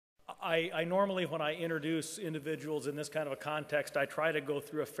I normally, when I introduce individuals in this kind of a context, I try to go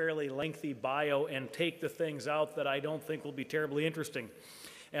through a fairly lengthy bio and take the things out that I don't think will be terribly interesting.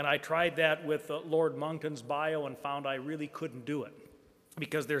 And I tried that with Lord Monckton's bio and found I really couldn't do it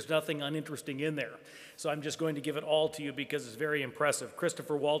because there's nothing uninteresting in there. So I'm just going to give it all to you because it's very impressive.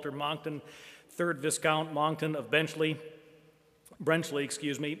 Christopher Walter Monckton, 3rd Viscount Monckton of Brenchley,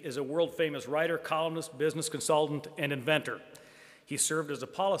 is a world-famous writer, columnist, business consultant, and inventor. He served as a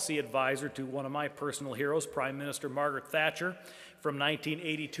policy advisor to one of my personal heroes, Prime Minister Margaret Thatcher, from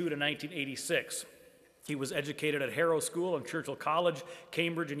 1982 to 1986. He was educated at Harrow School and Churchill College,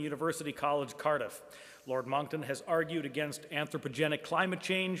 Cambridge, and University College, Cardiff. Lord Monckton has argued against anthropogenic climate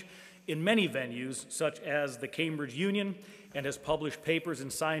change in many venues, such as the Cambridge Union, and has published papers in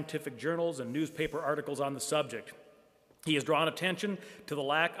scientific journals and newspaper articles on the subject. He has drawn attention to the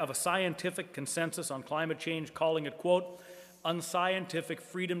lack of a scientific consensus on climate change, calling it, quote, unscientific,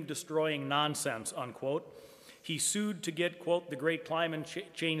 freedom-destroying nonsense, unquote. He sued to get, quote, the great climate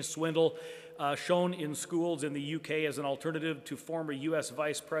change swindle shown in schools in the UK as an alternative to former US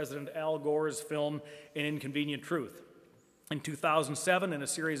Vice President Al Gore's film, An Inconvenient Truth. In 2007, in a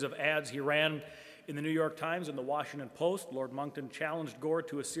series of ads he ran in the New York Times and the Washington Post, Lord Monckton challenged Gore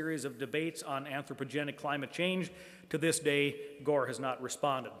to a series of debates on anthropogenic climate change. To this day, Gore has not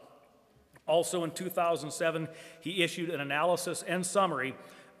responded. Also in 2007, he issued an analysis and summary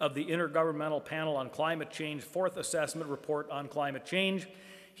of the Intergovernmental Panel on Climate Change 4th Assessment Report on Climate Change.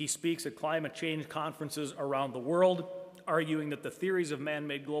 He speaks at climate change conferences around the world, arguing that the theories of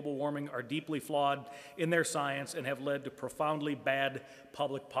man-made global warming are deeply flawed in their science and have led to profoundly bad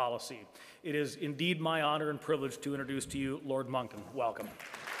public policy. It is indeed my honor and privilege to introduce to you Lord Monckton. Welcome.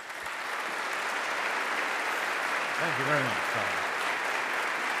 Thank you very much, Tom.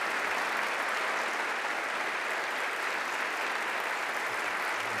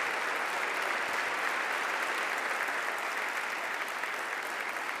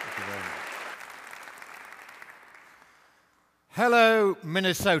 Hello,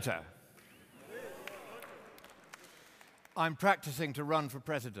 Minnesota. I'm practicing to run for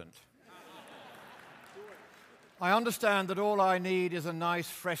president. I understand that all I need is a nice,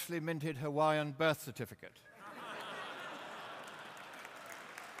 freshly minted Hawaiian birth certificate.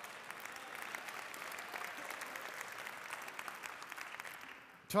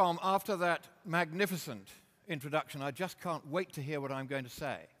 Tom, after that magnificent introduction, I just can't wait to hear what I'm going to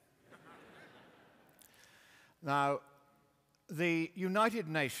say. Now, the United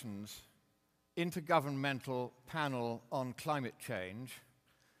Nations Intergovernmental Panel on Climate Change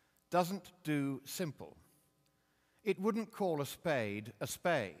doesn't do simple. It wouldn't call a spade a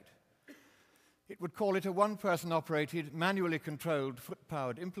spade. It would call it a one-person-operated, manually controlled,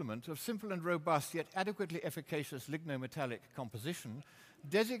 foot-powered implement of simple and robust, yet adequately efficacious lignometallic composition,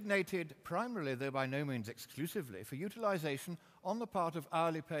 designated primarily, though by no means exclusively, for utilization on the part of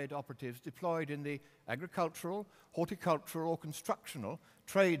hourly paid operatives deployed in the agricultural, horticultural, or constructional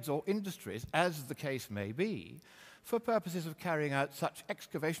trades or industries, as the case may be, for purposes of carrying out such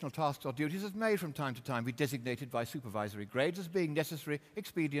excavational tasks or duties as may from time to time be designated by supervisory grades as being necessary,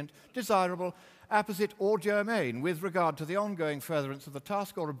 expedient, desirable, apposite, or germane with regard to the ongoing furtherance of the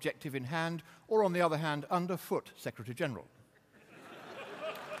task or objective in hand, or on the other hand, underfoot Secretary General.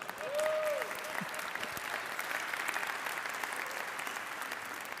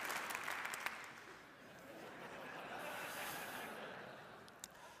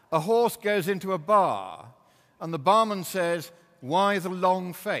 A horse goes into a bar, and the barman says, "Why the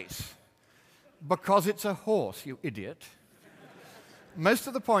long face?" "Because it's a horse, you idiot." Most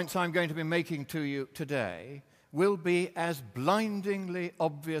of the points I'm going to be making to you today will be as blindingly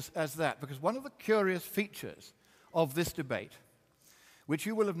obvious as that, because one of the curious features of this debate, which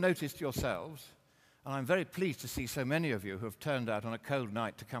you will have noticed yourselves, and I'm very pleased to see so many of you who have turned out on a cold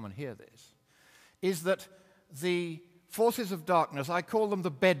night to come and hear this, is that the forces of darkness, I call them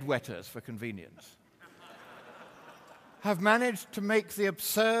the bedwetters for convenience, have managed to make the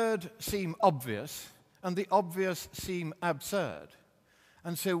absurd seem obvious and the obvious seem absurd.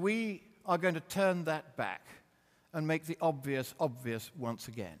 And so we are going to turn that back and make the obvious obvious once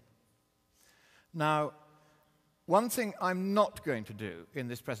again. Now, one thing I'm not going to do in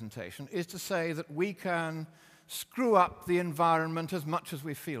this presentation is to say that we can screw up the environment as much as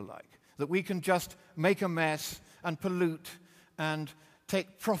we feel like, that we can just make a mess and pollute and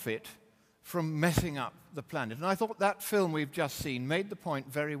take profit from messing up the planet. And I thought that film we've just seen made the point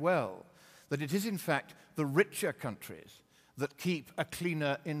very well, that it is in fact the richer countries that keep a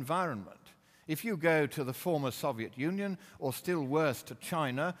cleaner environment. If you go to the former Soviet Union, or still worse to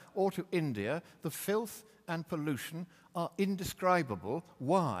China or to India, the filth and pollution are indescribable.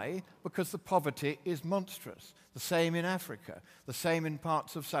 Why? Because the poverty is monstrous. The same in Africa, the same in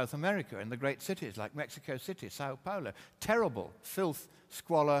parts of South America, in the great cities like Mexico City, Sao Paulo. Terrible filth,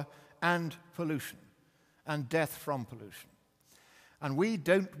 squalor, and pollution, and death from pollution. And we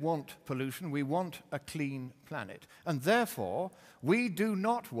don't want pollution, we want a clean planet. And therefore, we do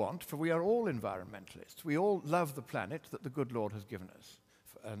not want, for we are all environmentalists, we all love the planet that the good Lord has given us.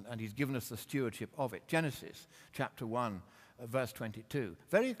 And he's given us the stewardship of it. Genesis chapter 1, verse 22.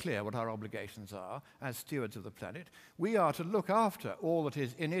 Very clear what our obligations are as stewards of the planet. We are to look after all that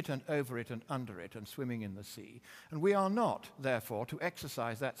is in it and over it and under it and swimming in the sea. And we are not, therefore, to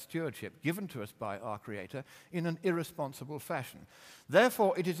exercise that stewardship given to us by our Creator in an irresponsible fashion.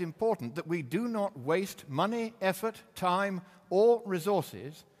 Therefore, it is important that we do not waste money, effort, time, or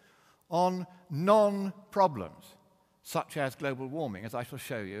resources on non-problems, such as global warming, as I shall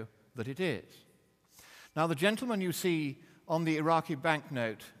show you that it is. Now, the gentleman you see on the Iraqi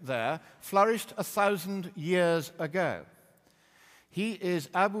banknote there flourished 1,000 years ago. He is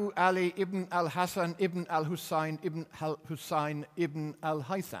Abu Ali ibn al-Hasan ibn al-Husayn ibn al-Husayn ibn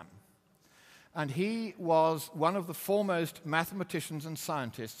al-Haytham. And he was one of the foremost mathematicians and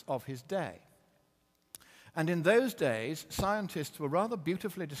scientists of his day. And in those days, scientists were rather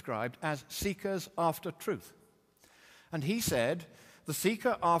beautifully described as seekers after truth. And he said, the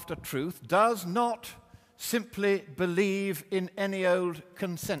seeker after truth does not simply believe in any old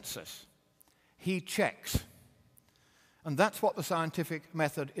consensus. He checks. And that's what the scientific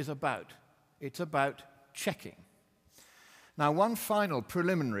method is about. It's about checking. Now, one final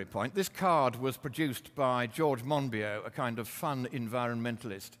preliminary point. This card was produced by George Monbiot, a kind of fun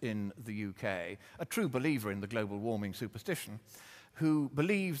environmentalist in the UK, a true believer in the global warming superstition, who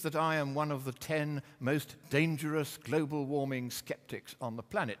believes that I am one of the 10 most dangerous global warming skeptics on the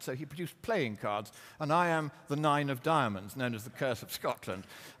planet. So he produced playing cards, and I am the 9 of diamonds, known as the Curse of Scotland.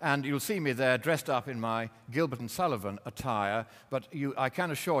 And you'll see me there dressed up in my Gilbert and Sullivan attire, but I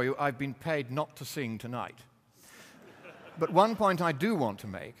can assure you I've been paid not to sing tonight. But one point I do want to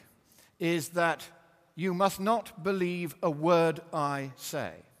make is that you must not believe a word I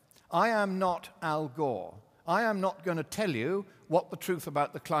say. I am not Al Gore. I am not going to tell you what the truth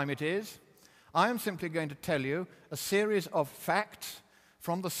about the climate is. I am simply going to tell you a series of facts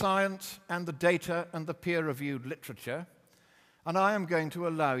from the science and the data and the peer-reviewed literature, and I am going to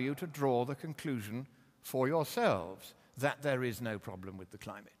allow you to draw the conclusion for yourselves that there is no problem with the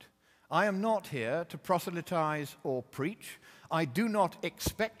climate. I am not here to proselytize or preach. I do not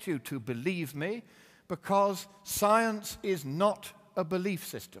expect you to believe me, because science is not a belief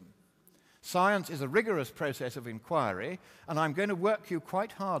system. Science is a rigorous process of inquiry, and I'm going to work you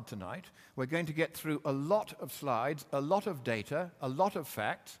quite hard tonight. We're going to get through a lot of slides, a lot of data, a lot of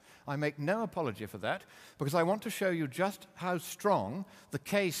facts. I make no apology for that, because I want to show you just how strong the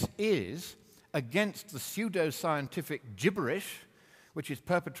case is against the pseudo-scientific gibberish which is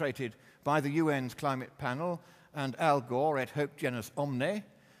perpetrated by the UN's climate panel and Al Gore et hoc genus omne.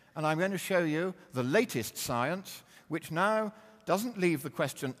 And I'm going to show you the latest science, which now doesn't leave the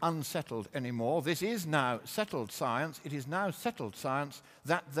question unsettled anymore. This is now settled science. It is now settled science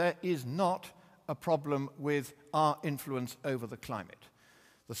that there is not a problem with our influence over the climate.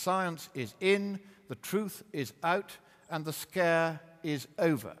 The science is in, the truth is out, and the scare is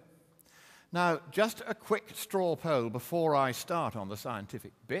over. Now, just a quick straw poll before I start on the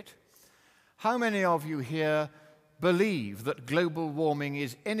scientific bit. How many of you here believe that global warming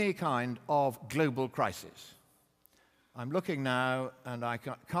is any kind of global crisis? I'm looking now, and I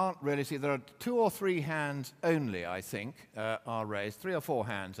can't really see. There are 2 or 3 hands only, I think, are raised. 3 or 4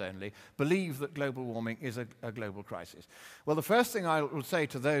 hands only believe that global warming is a global crisis. Well, the first thing I will say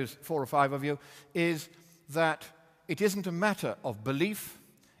to those 4 or 5 of you is that it isn't a matter of belief.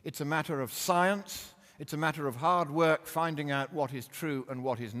 It's a matter of science. It's a matter of hard work finding out what is true and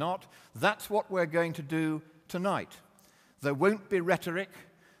what is not. That's what we're going to do tonight. There won't be rhetoric.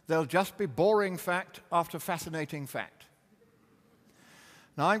 There'll just be boring fact after fascinating fact.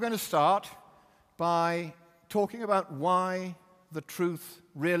 Now, I'm going to start by talking about why the truth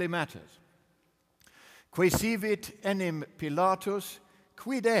really matters. Quaesivit enim Pilatus,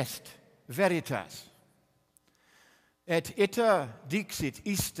 quid est veritas? Et ita dixit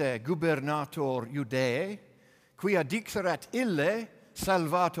iste gubernator Judae, quia dixerat ille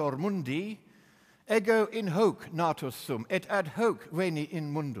salvator mundi, ego in hoc natus sum, et ad hoc veni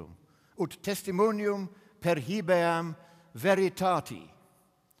in mundum, ut testimonium per hibeam veritati.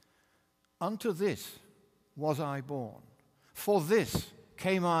 Unto this was I born, for this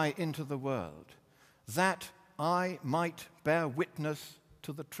came I into the world, that I might bear witness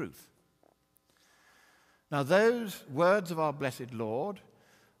to the truth. Now, those words of our blessed Lord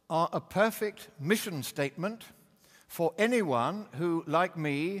are a perfect mission statement for anyone who, like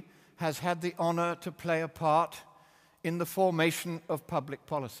me, has had the honor to play a part in the formation of public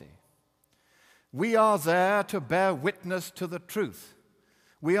policy. We are there to bear witness to the truth.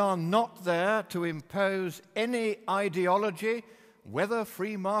 We are not there to impose any ideology, whether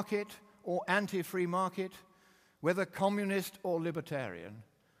free market or anti-free market, whether communist or libertarian,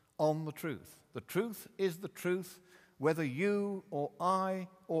 on the truth. The truth is the truth, whether you or I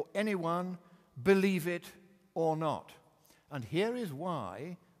or anyone believe it or not. And here is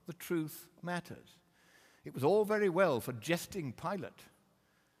why the truth matters. It was all very well for jesting Pilate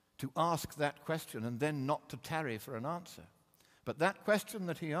to ask that question and then not to tarry for an answer. But that question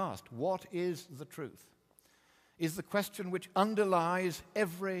that he asked, what is the truth, is the question which underlies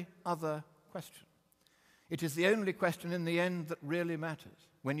every other question. It is the only question in the end that really matters.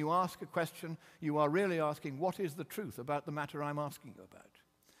 When you ask a question, you are really asking, what is the truth about the matter I'm asking you about?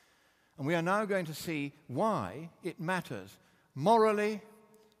 And we are now going to see why it matters morally,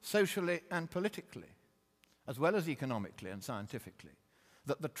 socially, and politically, as well as economically and scientifically,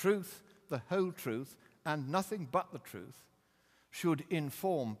 that the truth, the whole truth, and nothing but the truth should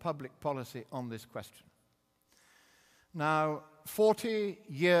inform public policy on this question. Now, 40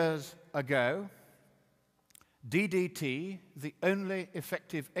 years ago, DDT, the only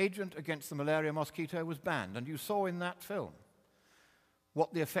effective agent against the malaria mosquito, was banned. And you saw in that film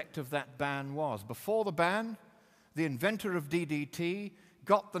what the effect of that ban was. Before the ban, the inventor of DDT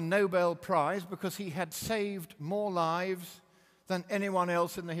got the Nobel Prize because he had saved more lives than anyone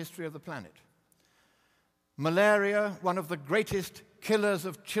else in the history of the planet. Malaria, one of the greatest killers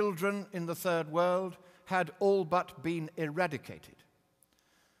of children in the third world, had all but been eradicated.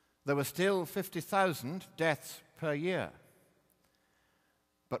 There were still 50,000 deaths per year.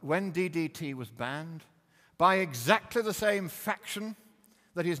 But when DDT was banned, by exactly the same faction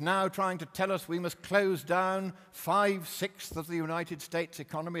that is now trying to tell us we must close down 5/6 of the United States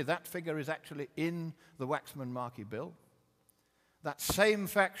economy, that figure is actually in the Waxman-Markey bill, that same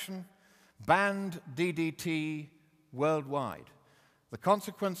faction banned DDT worldwide. The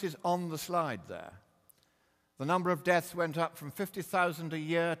consequence is on the slide there. The number of deaths went up from 50,000 a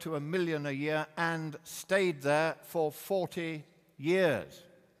year to 1 million a year and stayed there for 40 years.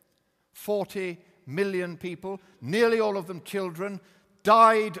 40 million people, nearly all of them children,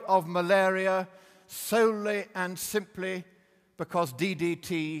 died of malaria solely and simply because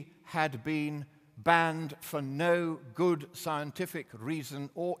DDT had been banned for no good scientific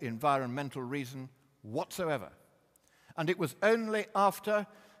reason or environmental reason whatsoever. And it was only after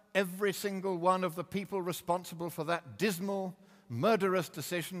every single one of the people responsible for that dismal, murderous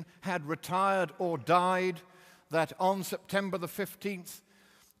decision had retired or died that on September the 15th,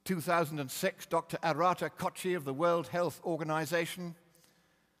 2006, Dr. Arata Kochi of the World Health Organization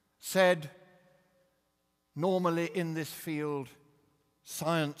said, normally in this field,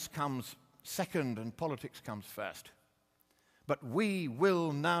 science comes second and politics comes first. But we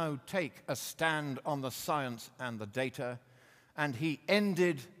will now take a stand on the science and the data, and he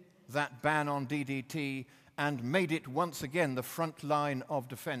ended that ban on DDT and made it once again the front line of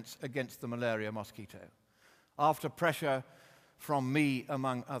defense against the malaria mosquito, after pressure from me,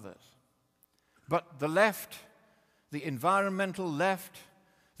 among others. But the left, the environmental left,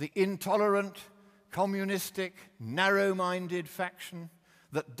 the intolerant, communistic, narrow-minded faction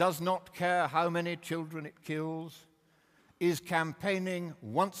that does not care how many children it kills, is campaigning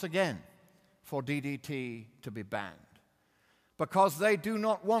once again for DDT to be banned, because they do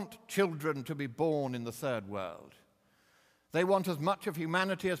not want children to be born in the third world. They want as much of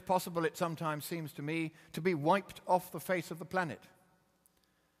humanity as possible, it sometimes seems to me, to be wiped off the face of the planet.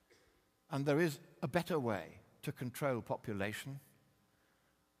 And there is a better way to control population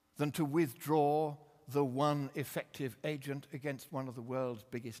than to withdraw the one effective agent against one of the world's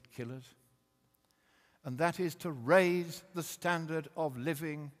biggest killers. And that is to raise the standard of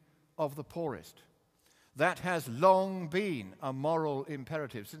living of the poorest. That has long been a moral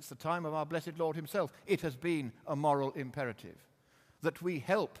imperative. Since the time of our blessed Lord himself, it has been a moral imperative that we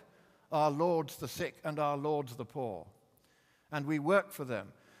help our lords the sick and our lords the poor. And we work for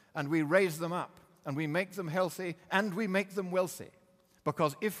them, and we raise them up, and we make them healthy, and we make them wealthy.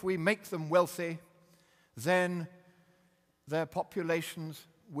 Because if we make them wealthy, then their populations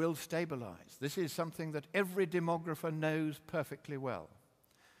will stabilize. This is something that every demographer knows perfectly well.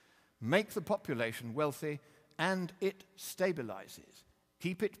 Make the population wealthy, and it stabilizes.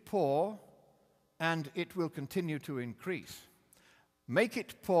 Keep it poor, and it will continue to increase. Make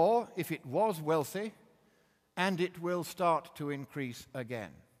it poor if it was wealthy, and it will start to increase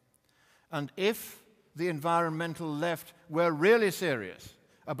again. And if the environmental left were really serious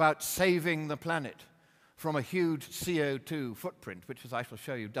about saving the planet from a huge CO2 footprint, which, as I shall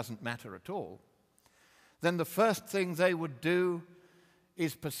show you, doesn't matter at all, then the first thing they would do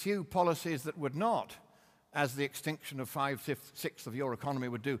is pursue policies that would not, as the extinction of 5/6 of your economy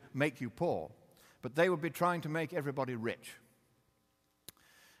would do, make you poor, but they would be trying to make everybody rich.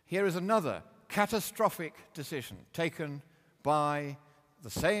 Here is another catastrophic decision taken by the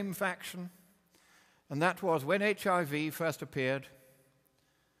same faction, and that was when HIV first appeared,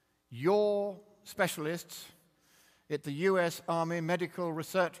 your specialists at the US Army Medical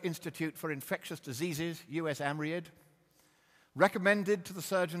Research Institute for Infectious Diseases, US AMRIID, recommended to the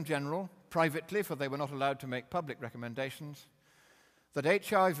Surgeon General, privately, for they were not allowed to make public recommendations, that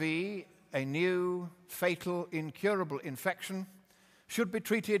HIV, a new, fatal, incurable infection, should be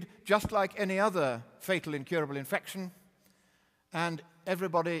treated just like any other fatal, incurable infection, and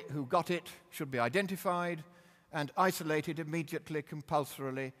everybody who got it should be identified and isolated immediately,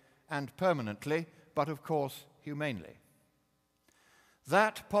 compulsorily, and permanently, but of course, humanely.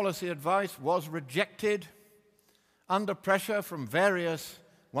 That policy advice was rejected under pressure from various,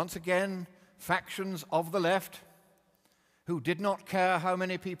 once again, factions of the left who did not care how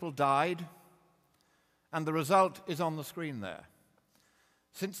many people died, and the result is on the screen there.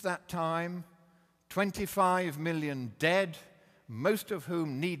 Since that time, 25 million dead, most of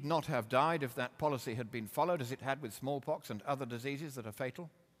whom need not have died if that policy had been followed, as it had with smallpox and other diseases that are fatal.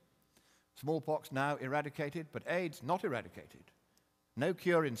 Smallpox now eradicated, but AIDS not eradicated. No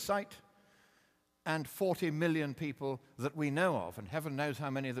cure in sight, and 40 million people that we know of, and heaven knows how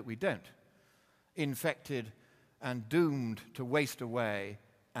many that we don't, infected and doomed to waste away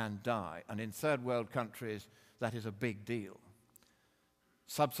and die. And in third world countries, that is a big deal.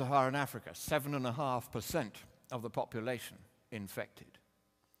 Sub-Saharan Africa, 7.5% of the population infected.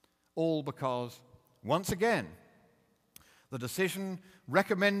 All because, once again, the decision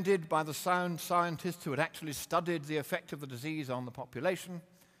recommended by the sound scientists who had actually studied the effect of the disease on the population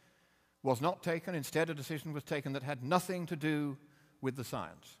was not taken. Instead, a decision was taken that had nothing to do with the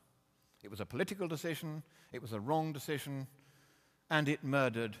science. It was a political decision, it was a wrong decision, and it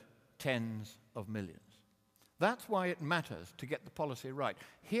murdered tens of millions. That's why it matters to get the policy right.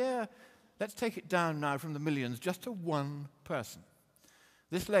 Here, let's take it down now from the millions just to one person.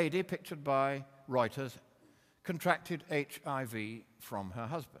 This lady, pictured by Reuters, contracted HIV from her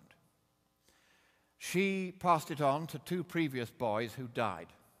husband. She passed it on to two previous boys who died.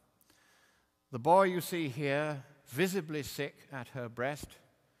 The boy you see here, visibly sick at her breast,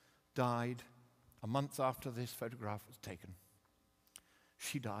 died a month after this photograph was taken.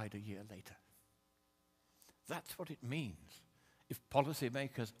 She died a year later. That's what it means if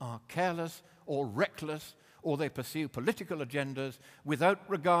policymakers are careless or reckless, or they pursue political agendas without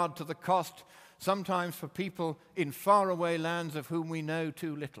regard to the cost, sometimes for people in faraway lands of whom we know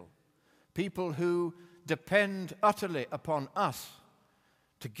too little, people who depend utterly upon us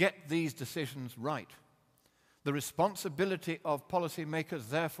to get these decisions right. The responsibility of policymakers,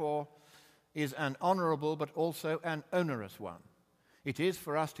 therefore, is an honorable but also an onerous one. It is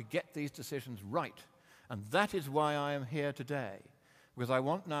for us to get these decisions right. And that is why I am here today, because I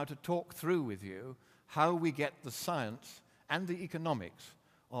want now to talk through with you how we get the science and the economics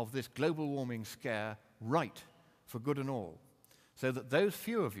of this global warming scare right for good and all, so that those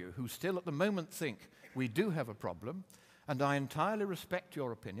few of you who still at the moment think we do have a problem, and I entirely respect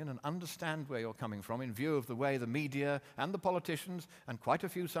your opinion and understand where you're coming from in view of the way the media and the politicians and quite a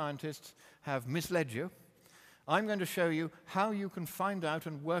few scientists have misled you, I'm going to show you how you can find out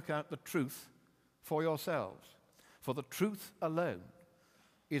and work out the truth for yourselves. For the truth alone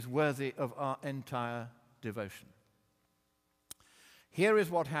is worthy of our entire devotion. Here is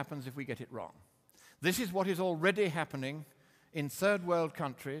what happens if we get it wrong. This is what is already happening in third world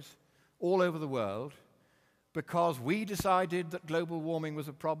countries all over the world, because we decided that global warming was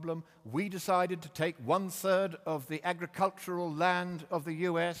a problem. We decided to take 1/3 of the agricultural land of the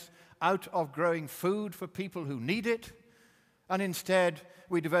US out of growing food for people who need it, and instead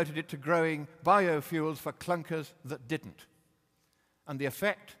we devoted it to growing biofuels for clunkers that didn't. And the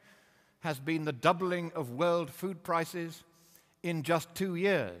effect has been the doubling of world food prices in just 2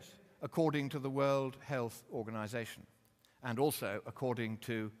 years, according to the World Health Organization, and also according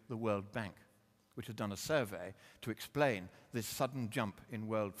to the World Bank, which has done a survey to explain this sudden jump in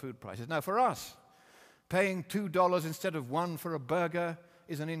world food prices. Now, for us, paying $2 instead of $1 for a burger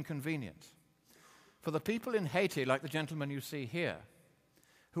is an inconvenience. For the people in Haiti, like the gentleman you see here,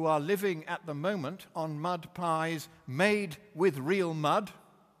 who are living at the moment on mud pies made with real mud,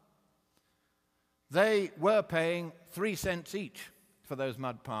 they were paying 3 cents each for those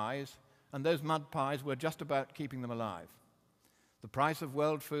mud pies, and those mud pies were just about keeping them alive. The price of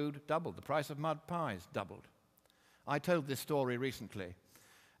world food doubled. The price of mud pies doubled. I told this story recently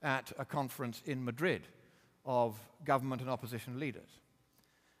at a conference in Madrid of government and opposition leaders.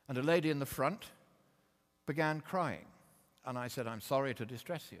 And a lady in the front began crying. And I said, "I'm sorry to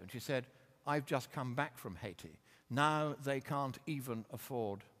distress you." And she said, "I've just come back from Haiti. Now they can't even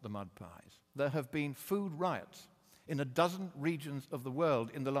afford the mud pies." There have been food riots in a dozen regions of the world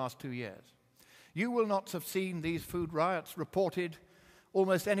in the last 2 years. You will not have seen these food riots reported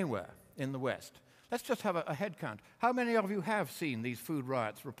almost anywhere in the West. Let's just have a head count. How many of you have seen these food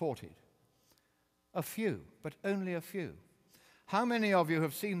riots reported? A few, but only a few. How many of you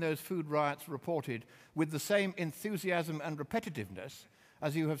have seen those food riots reported with the same enthusiasm and repetitiveness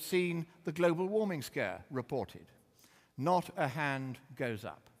as you have seen the global warming scare reported? Not a hand goes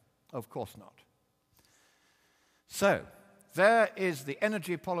up. Of course not. So, there is the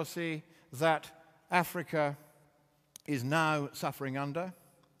energy policy that Africa is now suffering under.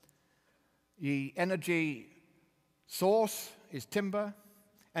 The energy source is timber,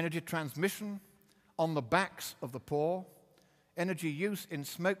 energy transmission on the backs of the poor, energy use in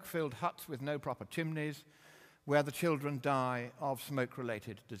smoke-filled huts with no proper chimneys, where the children die of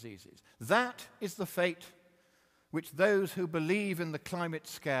smoke-related diseases. That is the fate which those who believe in the climate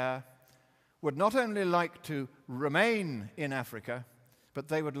scare would not only like to remain in Africa, but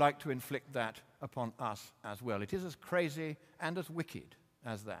they would like to inflict that upon us as well. It is as crazy and as wicked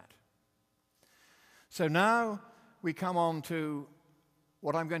as that. So now we come on to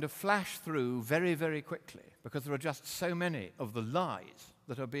what I'm going to flash through very, very quickly, because there are just so many of the lies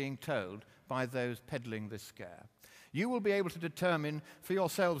that are being told by those peddling this scare. You will be able to determine for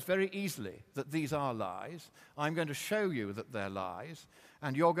yourselves very easily that these are lies. I'm going to show you that they're lies,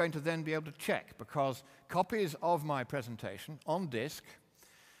 and you're going to then be able to check, because copies of my presentation on disk,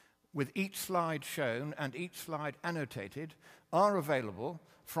 with each slide shown and each slide annotated, are available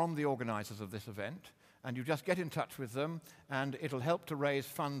from the organizers of this event. And you just get in touch with them, and it'll help to raise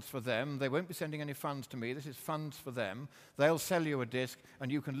funds for them. They won't be sending any funds to me. This is funds for them. They'll sell you a disc,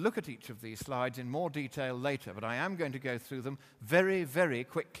 and you can look at each of these slides in more detail later, but I am going to go through them very, very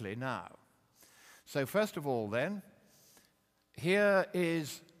quickly now. So first of all, then, here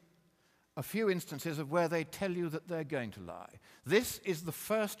is a few instances of where they tell you that they're going to lie. This is the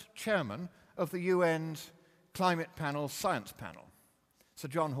first chairman of the UN's Climate Panel Science Panel, Sir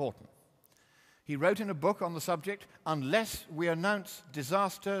John Horton. He wrote in a book on the subject, "Unless we announce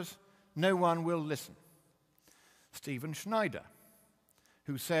disasters, no one will listen." Stephen Schneider,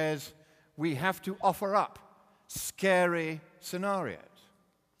 who says we have to offer up scary scenarios.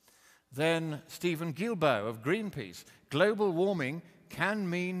 Then Stephen Guilbeault of Greenpeace, global warming can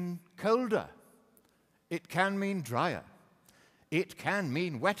mean colder. It can mean drier. It can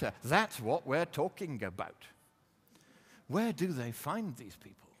mean wetter. That's what we're talking about. Where do they find these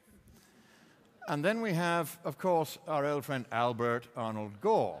people? And then we have, of course, our old friend Albert Arnold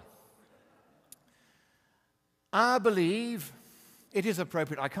Gore. I believe it is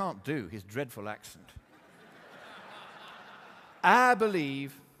appropriate. I can't do his dreadful accent. I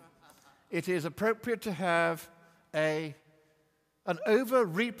believe it is appropriate to have an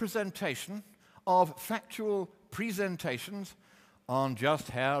over-representation of factual presentations on just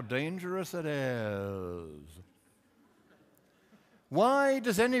how dangerous it is. Why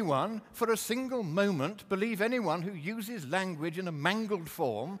does anyone, for a single moment, believe anyone who uses language in a mangled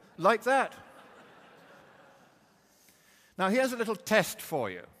form like that? Now, here's a little test for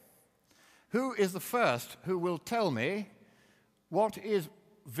you. Who is the first who will tell me what is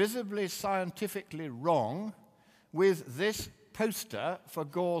visibly scientifically wrong with this poster for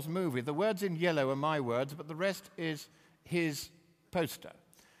Gore's movie? The words in yellow are my words, but the rest is his poster.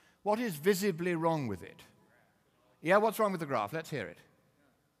 What is visibly wrong with it? Yeah, what's wrong with the graph? Let's hear it.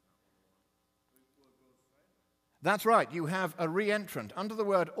 That's right, you have a re-entrant. Under the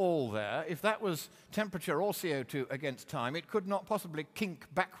word all there, if that was temperature or CO2 against time, it could not possibly kink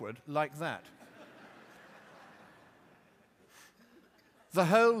backward like that. The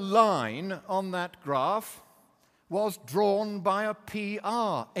whole line on that graph was drawn by a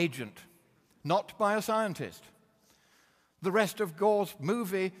PR agent, not by a scientist. The rest of Gore's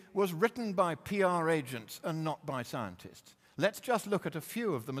movie was written by PR agents and not by scientists. Let's just look at a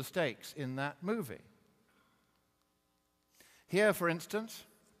few of the mistakes in that movie. Here, for instance,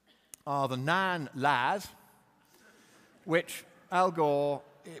 are the 9 lies which Al Gore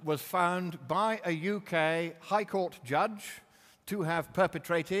was found by a UK High Court judge to have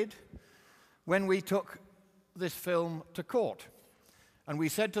perpetrated when we took this film to court. And we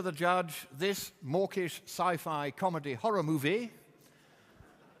said to the judge, this mawkish sci-fi comedy horror movie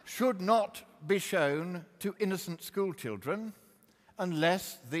should not be shown to innocent school children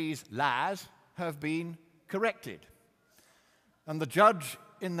unless these lies have been corrected. And the judge,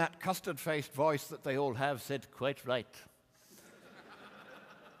 in that custard-faced voice that they all have, said, "Quite right."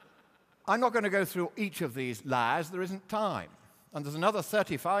 I'm not going to go through each of these lies. There isn't time. And there's another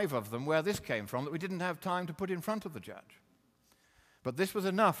 35 of them where this came from that we didn't have time to put in front of the judge. But this was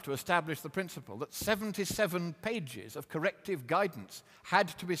enough to establish the principle that 77 pages of corrective guidance had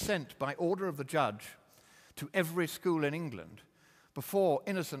to be sent by order of the judge to every school in England before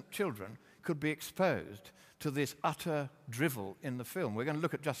innocent children could be exposed to this utter drivel in the film. We're going to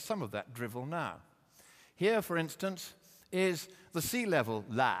look at just some of that drivel now. Here, for instance, is the sea level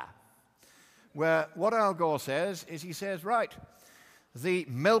lie, where what Al Gore says is, he says, right, the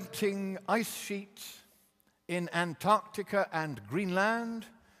melting ice sheets in Antarctica and Greenland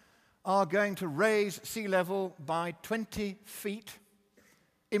are going to raise sea level by 20 feet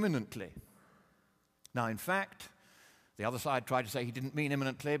imminently. Now, in fact, the other side tried to say he didn't mean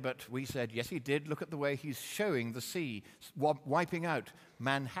imminently, but we said, yes, he did. Look at the way he's showing the sea wiping out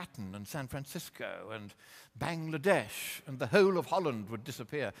Manhattan and San Francisco and Bangladesh, and the whole of Holland would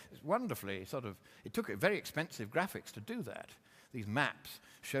disappear. It's wonderfully it took very expensive graphics to do that, these maps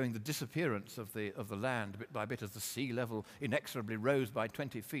showing the disappearance of the land bit by bit as the sea level inexorably rose by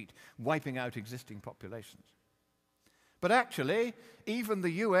 20 feet, wiping out existing populations. But actually, even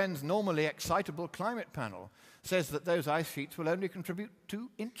the UN's normally excitable climate panel says that those ice sheets will only contribute 2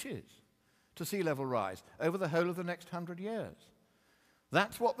 inches to sea level rise over the whole of the next 100 years.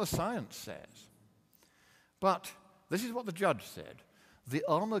 That's what the science says. But this is what the judge said. The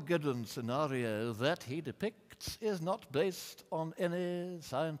Armageddon scenario that he depicts is not based on any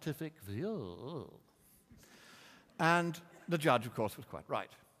scientific view. And the judge, of course, was quite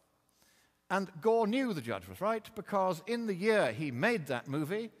right. And Gore knew the judge was right, because in the year he made that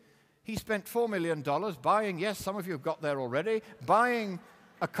movie, he spent $4 million buying, yes, some of you have got there already, buying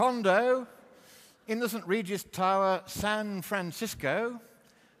a condo in the St. Regis Tower, San Francisco,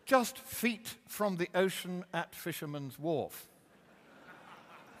 just feet from the ocean at Fisherman's Wharf.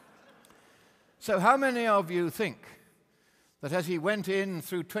 So how many of you think that as he went in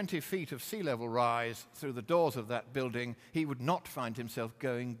through 20 feet of sea level rise through the doors of that building, he would not find himself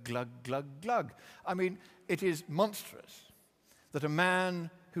going glug, glug, glug? I mean, it is monstrous that a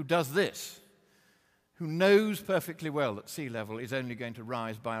man who does this, who knows perfectly well that sea level is only going to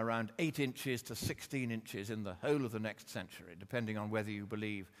rise by around 8 inches to 16 inches in the whole of the next century, depending on whether you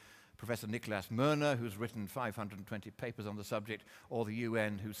believe Professor Nicholas Murner, who's written 520 papers on the subject, or the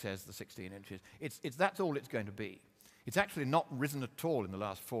UN, who says the 16 inches. That's all it's going to be. It's actually not risen at all in the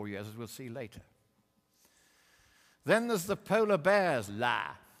last 4 years, as we'll see later. Then there's the polar bears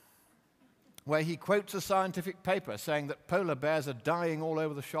lie, where he quotes a scientific paper saying that polar bears are dying all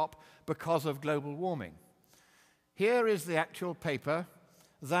over the shop because of global warming. Here is the actual paper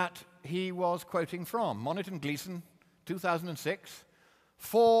that he was quoting from, Monnet and Gleason, 2006,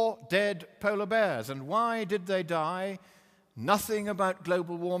 4 dead polar bears. And why did they die? Nothing about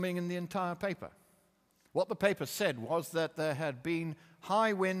global warming in the entire paper. What the paper said was that there had been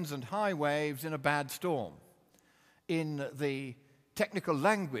high winds and high waves in a bad storm. In the technical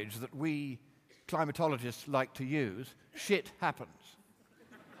language that we climatologists like to use, shit happens.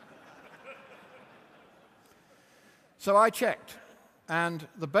 So I checked, and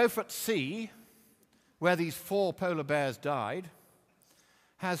the Beaufort Sea, where these 4 polar bears died,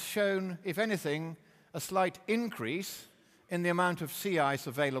 has shown, if anything, a slight increase in the amount of sea ice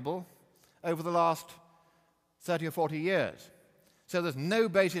available over the last 30 or 40 years. So there's no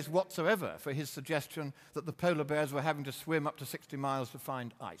basis whatsoever for his suggestion that the polar bears were having to swim up to 60 miles to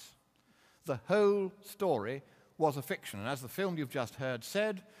find ice. The whole story was a fiction, and as the film you've just heard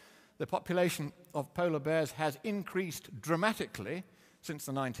said, the population of polar bears has increased dramatically since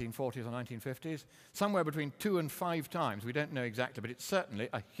the 1940s or 1950s, somewhere between 2 and 5 times. We don't know exactly, but it's certainly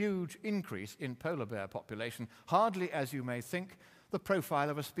a huge increase in polar bear population, hardly, as you may think, the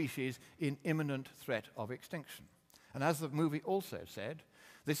profile of a species in imminent threat of extinction. And as the movie also said,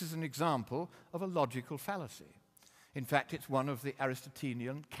 this is an example of a logical fallacy. In fact, it's one of the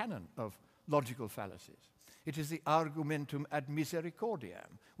Aristotelian canon of logical fallacies. It is the argumentum ad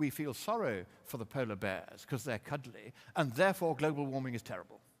misericordiam. We feel sorrow for the polar bears because they're cuddly, and therefore global warming is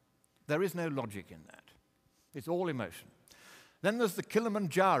terrible. There is no logic in that. It's all emotion. Then there's the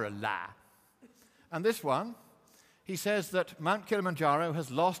Kilimanjaro lie. And this one, he says that Mount Kilimanjaro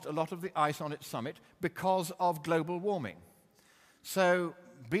has lost a lot of the ice on its summit because of global warming. So,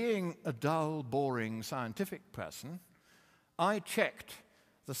 being a dull, boring scientific person, I checked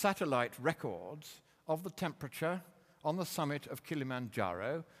the satellite records of the temperature on the summit of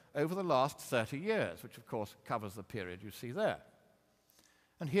Kilimanjaro over the last 30 years, which of course covers the period you see there.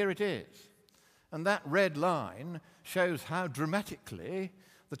 And here it is. And that red line shows how dramatically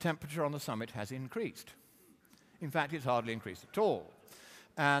the temperature on the summit has increased. In fact, it's hardly increased at all.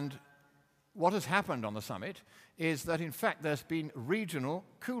 And what has happened on the summit is that, in fact, there's been regional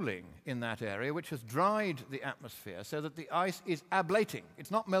cooling in that area, which has dried the atmosphere so that the ice is ablating.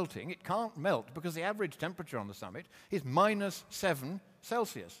 It's not melting. It can't melt because the average temperature on the summit is -7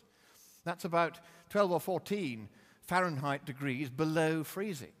 Celsius. That's about 12 or 14 Fahrenheit degrees below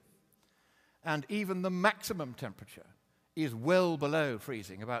freezing. And even the maximum temperature is well below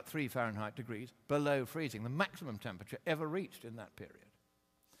freezing, about 3 Fahrenheit degrees below freezing, the maximum temperature ever reached in that period.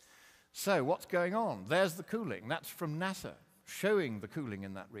 So what's going on? There's the cooling. That's from NASA, showing the cooling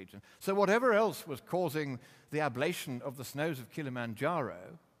in that region. So whatever else was causing the ablation of the snows of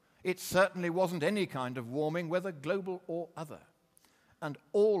Kilimanjaro, it certainly wasn't any kind of warming, whether global or other. And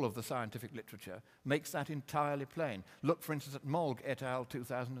all of the scientific literature makes that entirely plain. Look, for instance, at Molg et al.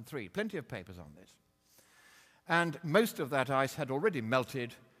 2003. Plenty of papers on this. And most of that ice had already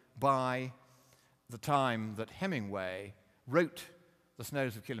melted by the time that Hemingway wrote The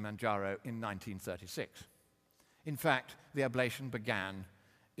Snows of Kilimanjaro in 1936. In fact, the ablation began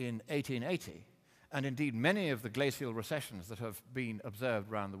in 1880, and indeed many of the glacial recessions that have been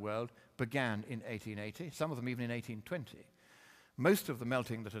observed around the world began in 1880, some of them even in 1820. Most of the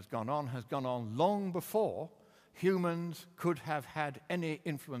melting that has gone on long before humans could have had any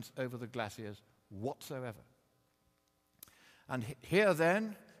influence over the glaciers whatsoever. And here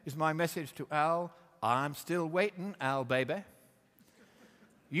then is my message to Al. I'm still waiting, Al baby.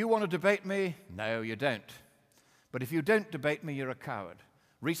 You want to debate me? No, you don't. But if you don't debate me, you're a coward.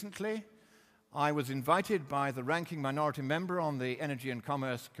 Recently, I was invited by the ranking minority member on the Energy and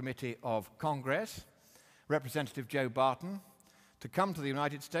Commerce Committee of Congress, Representative Joe Barton, to come to the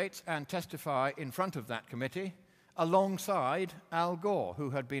United States and testify in front of that committee alongside Al Gore, who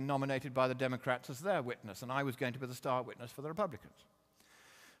had been nominated by the Democrats as their witness, and I was going to be the star witness for the Republicans.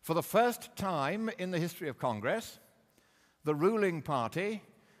 For the first time in the history of Congress, the ruling party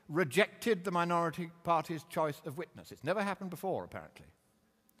rejected the minority party's choice of witness. It's never happened before, apparently.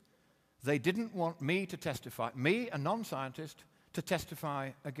 They didn't want me to testify, me, a non-scientist, to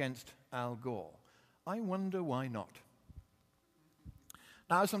testify against Al Gore. I wonder why not.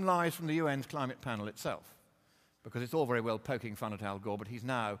 Now, some lies from the UN's climate panel itself, because it's all very well poking fun at Al Gore, but he's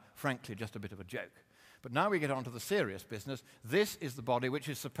now, frankly, just a bit of a joke. But now we get on to the serious business. This is the body which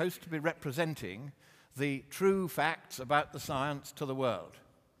is supposed to be representing the true facts about the science to the world.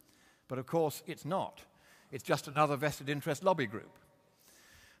 But of course, it's not. It's just another vested interest lobby group.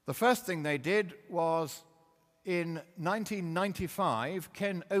 The first thing they did was, in 1995,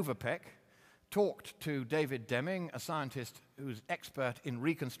 Ken Overpeck talked to David Deming, a scientist who's expert in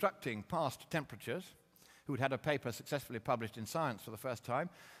reconstructing past temperatures, who'd had a paper successfully published in Science for the first time.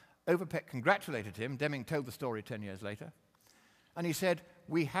 Overpeck congratulated him. Deming told the story 10 years later. And he said,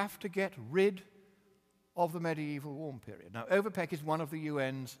 we have to get rid of the medieval warm period. Now, Overpeck is one of the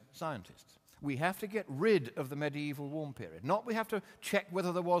UN's scientists. We have to get rid of the medieval warm period. Not we have to check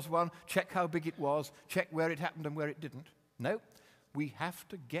whether there was one, check how big it was, check where it happened and where it didn't. No, we have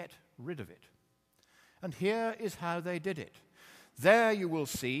to get rid of it. And here is how they did it. There you will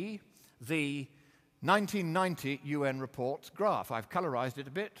see the 1990 UN report's graph. I've colorized it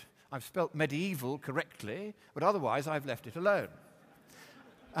a bit. I've spelt medieval correctly, but otherwise I've left it alone.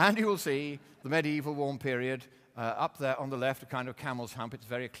 And you will see the medieval warm period up there on the left, a kind of camel's hump. It's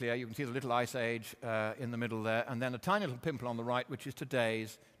very clear. You can see the little ice age in the middle there, and then a tiny little pimple on the right, which is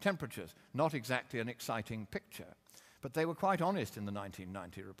today's temperatures. Not exactly an exciting picture. But they were quite honest in the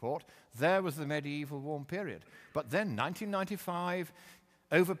 1990 report. There was the medieval warm period. But then, 1995,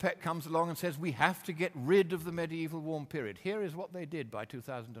 Overpeck comes along and says, we have to get rid of the medieval warm period. Here is what they did by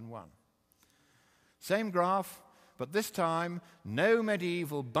 2001. Same graph, but this time, no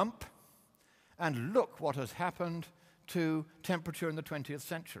medieval bump. And look what has happened to temperature in the 20th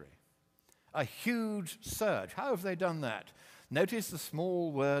century. A huge surge. How have they done that? Notice the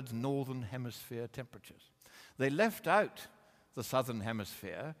small words, Northern Hemisphere temperatures. They left out the Southern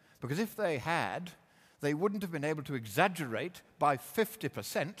Hemisphere because if they had, they wouldn't have been able to exaggerate by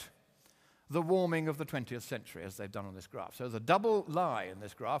 50% the warming of the 20th century, as they've done on this graph. So the double lie in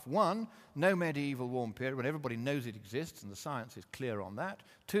this graph: one, no medieval warm period when everybody knows it exists and the science is clear on that.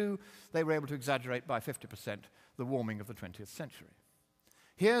 Two, they were able to exaggerate by 50% the warming of the 20th century.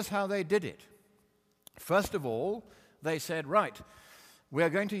 Here's how they did it. First of all, they said, right, we're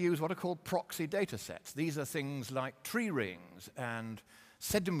going to use what are called proxy data sets. These are things like tree rings and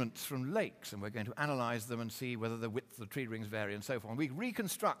sediments from lakes, and we're going to analyze them and see whether the width of the tree rings vary and so forth. And we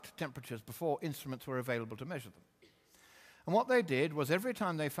reconstruct temperatures before instruments were available to measure them. And what they did was every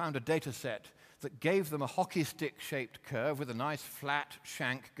time they found a data set that gave them a hockey stick-shaped curve with a nice flat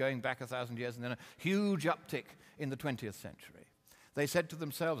shank going back 1,000 years and then a huge uptick in the 20th century, they said to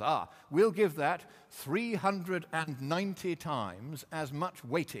themselves, we'll give that 390 times as much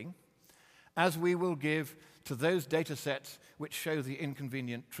weighting as we will give to those data sets which show the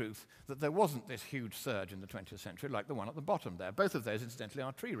inconvenient truth that there wasn't this huge surge in the 20th century like the one at the bottom there. Both of those, incidentally,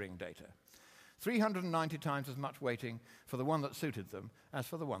 are tree ring data. 390 times as much weighting for the one that suited them as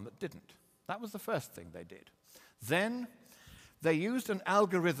for the one that didn't. That was the first thing they did. Then they used an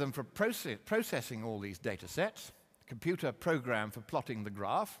algorithm for processing all these data sets, a computer program for plotting the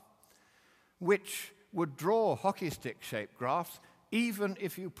graph, which would draw hockey stick-shaped graphs even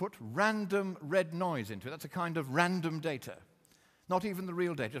if you put random red noise into it. That's a kind of random data. Not even the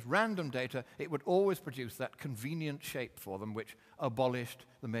real data, just random data. It would always produce that convenient shape for them which abolished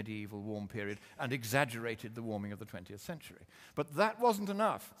the medieval warm period and exaggerated the warming of the 20th century. But that wasn't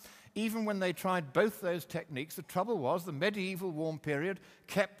enough. Even when they tried both those techniques, the trouble was the medieval warm period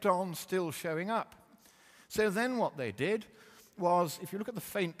kept on still showing up. So then what they did was, if you look at the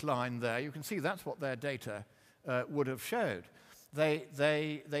faint line there, you can see that's what their data would have showed.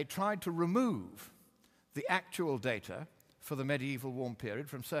 They tried to remove the actual data for the medieval warm period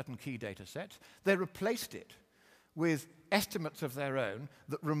from certain key data sets. They replaced it with estimates of their own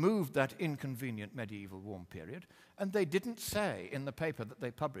that removed that inconvenient medieval warm period, and they didn't say in the paper that they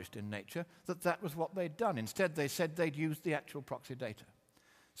published in Nature that that was what they'd done. Instead, they said they'd used the actual proxy data.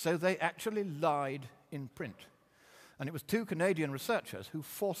 So they actually lied in print. And it was two Canadian researchers who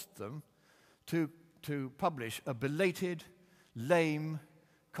forced them to publish a belated, lame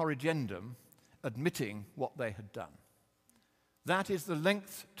corrigendum admitting what they had done. That is the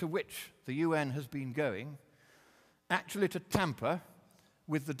length to which the UN has been going, actually to tamper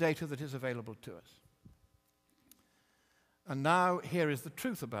with the data that is available to us. And now here is the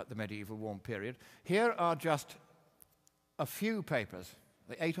truth about the medieval warm period. Here are just a few papers,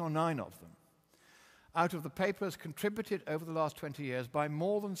 the 8 or 9 of them, out of the papers contributed over the last 20 years by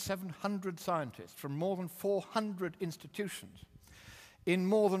more than 700 scientists from more than 400 institutions in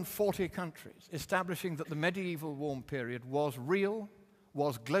more than 40 countries, establishing that the medieval warm period was real,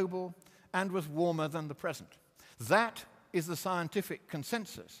 was global, and was warmer than the present. That is the scientific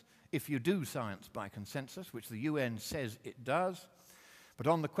consensus, if you do science by consensus, which the UN says it does. But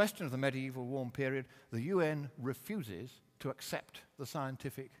on the question of the medieval warm period, the UN refuses to accept the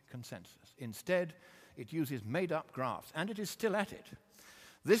scientific consensus. Instead, it uses made-up graphs, and it is still at it.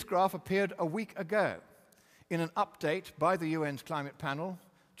 This graph appeared a week ago in an update by the UN's climate panel,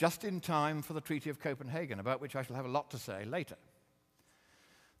 just in time for the Treaty of Copenhagen, about which I shall have a lot to say later.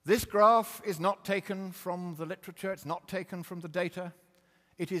 This graph is not taken from the literature, it's not taken from the data,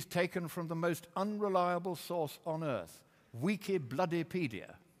 it is taken from the most unreliable source on earth,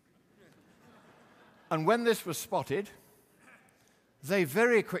 Wikibloodypedia. And when this was spotted, they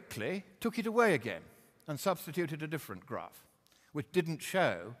very quickly took it away again and substituted a different graph, which didn't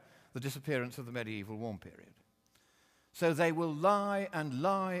show the disappearance of the medieval warm period. So they will lie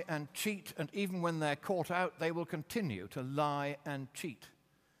and cheat, and even when they're caught out, they will continue to lie and cheat.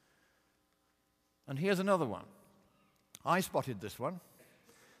 And here's another one. I spotted this one.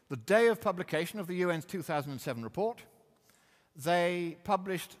 The day of publication of the UN's 2007 report, they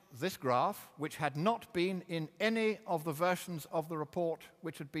published this graph, which had not been in any of the versions of the report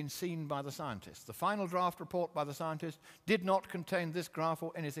which had been seen by the scientists. The final draft report by the scientists did not contain this graph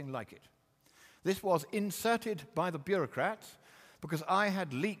or anything like it. This was inserted by the bureaucrats because I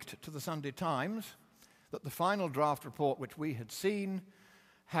had leaked to the Sunday Times that the final draft report which we had seen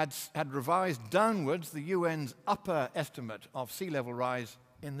had revised downwards the UN's upper estimate of sea level rise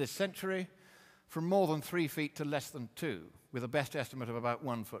in this century from more than 3 feet to less than 2, with a best estimate of about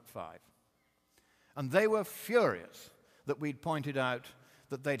 1.5 feet. And they were furious that we'd pointed out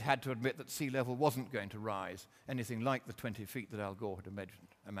that they'd had to admit that sea level wasn't going to rise anything like the 20 feet that Al Gore had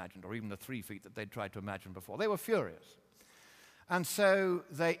imagined, or even the 3 feet that they'd tried to imagine before. They were furious. And so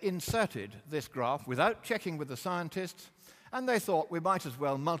they inserted this graph without checking with the scientists, and they thought we might as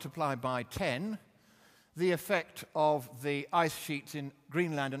well multiply by 10 the effect of the ice sheets in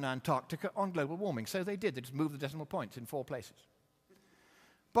Greenland and Antarctica on global warming. So they did. They just moved the decimal points in 4 places.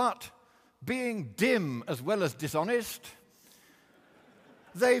 But being dim as well as dishonest,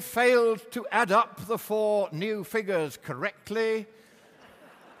 they failed to add up the 4 new figures correctly.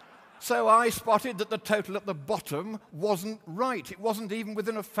 So I spotted that the total at the bottom wasn't right. It wasn't even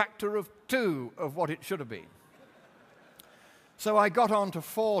within a factor of 2 of what it should have been. So I got on to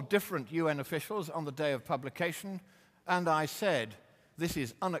 4 different UN officials on the day of publication, and I said, this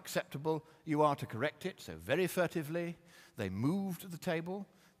is unacceptable, you are to correct it. So very furtively, they moved the table,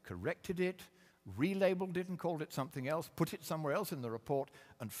 corrected it, relabeled it and called it something else, put it somewhere else in the report,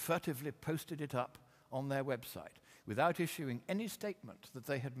 and furtively posted it up on their website without issuing any statement that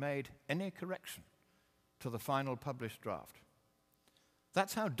they had made any correction to the final published draft.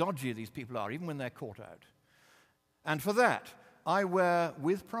 That's how dodgy these people are, even when they're caught out. And for that, I wear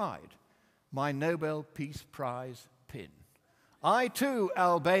with pride my Nobel Peace Prize pin. I too,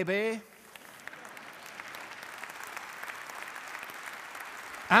 Al Baby,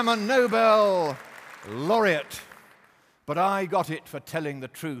 am a Nobel laureate, but I got it for telling the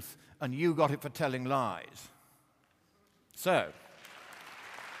truth, and you got it for telling lies. So,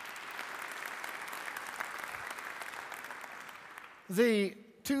 the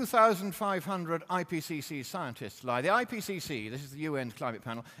 2,500 IPCC scientists lie. The IPCC, this is the UN's climate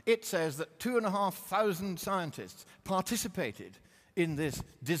panel, it says that 2,500 scientists participated in this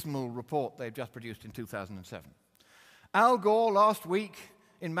dismal report they've just produced in 2007. Al Gore last week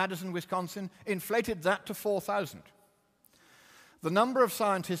in Madison, Wisconsin, inflated that to 4,000. The number of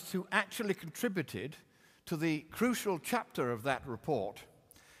scientists who actually contributed to the crucial chapter of that report,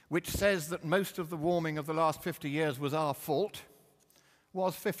 which says that most of the warming of the last 50 years was our fault,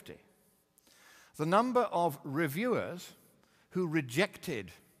 was 50. The number of reviewers who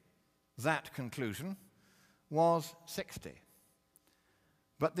rejected that conclusion was 60.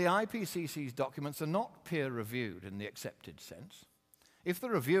 But the IPCC's documents are not peer-reviewed in the accepted sense. If the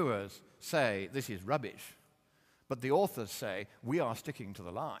reviewers say this is rubbish, but the authors say we are sticking to the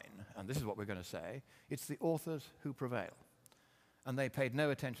line, and this is what we're going to say, it's the authors who prevail. And they paid no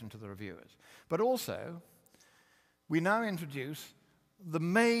attention to the reviewers. But also, we now introduce the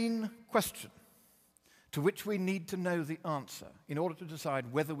main question to which we need to know the answer in order to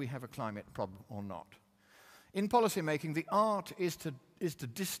decide whether we have a climate problem or not. In policymaking, the art is to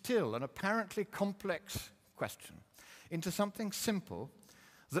distill an apparently complex question into something simple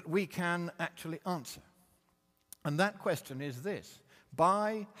that we can actually answer. And that question is this: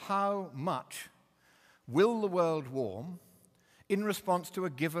 by how much will the world warm in response to a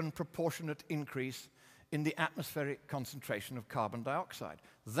given proportionate increase in the atmospheric concentration of carbon dioxide?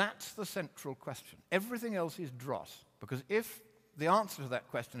 That's the central question. Everything else is dross, because if the answer to that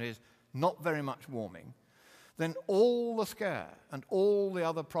question is not very much warming, then all the scare and all the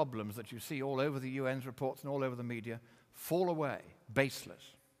other problems that you see all over the UN's reports and all over the media fall away,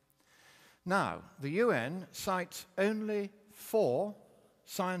 baseless. Now, the UN cites only 4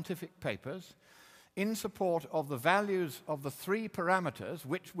 scientific papers in support of the values of the 3 parameters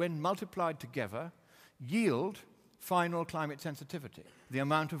which, when multiplied together, yield final climate sensitivity, the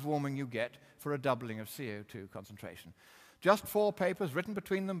amount of warming you get for a doubling of CO2 concentration. Just 4 papers written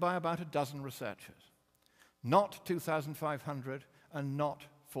between them by about a dozen researchers. Not 2,500 and not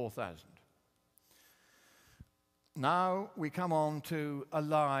 4,000. Now we come on to a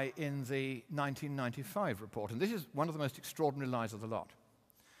lie in the 1995 report, and this is one of the most extraordinary lies of the lot.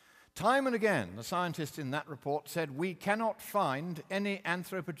 Time and again, the scientists in that report said we cannot find any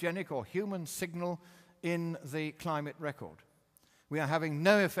anthropogenic or human signal in the climate record. We are having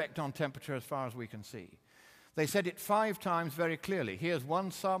no effect on temperature as far as we can see. They said it 5 times very clearly. Here's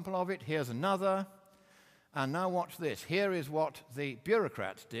one sample of it, here's another, and now watch this. Here is what the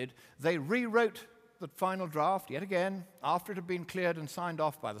bureaucrats did. They rewrote the final draft, yet again, after it had been cleared and signed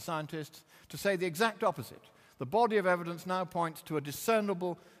off by the scientists, to say the exact opposite. The body of evidence now points to a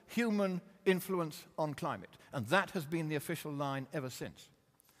discernible human influence on climate, and that has been the official line ever since.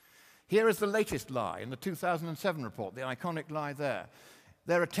 Here is the latest lie in the 2007 report, the iconic lie there.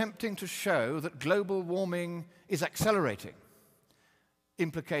 They're attempting to show that global warming is accelerating.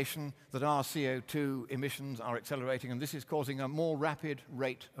 Implication that our CO2 emissions are accelerating, and this is causing a more rapid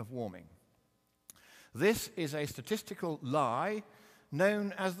rate of warming. This is a statistical lie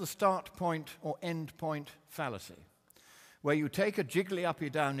known as the start point or end point fallacy, where you take a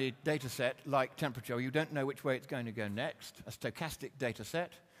jiggly-uppy-downy data set like temperature. You don't know which way it's going to go next, a stochastic data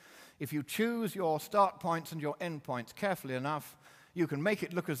set. If you choose your start points and your end points carefully enough, you can make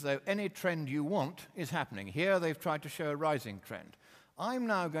it look as though any trend you want is happening. Here they've tried to show a rising trend. I'm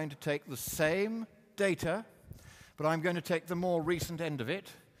now going to take the same data, but I'm going to take the more recent end of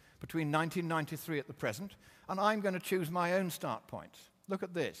it, between 1993 at the present, and I'm going to choose my own start points. Look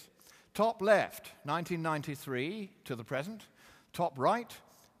at this. Top left, 1993 to the present. Top right,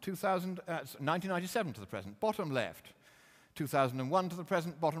 1997 to the present. Bottom left, 2001 to the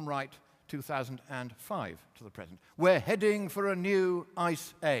present. Bottom right, 2005 to the present. We're heading for a new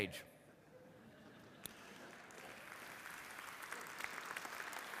ice age.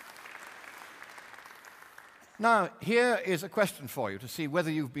 Now, here is a question for you to see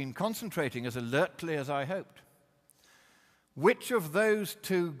whether you've been concentrating as alertly as I hoped. Which of those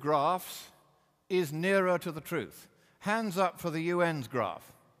two graphs is nearer to the truth? Hands up for the UN's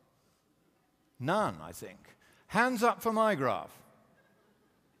graph. None, I think. Hands up for my graph.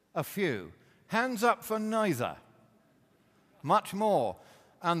 A few. Hands up for neither. Much more.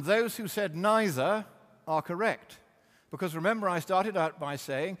 And those who said neither are correct. Because remember, I started out by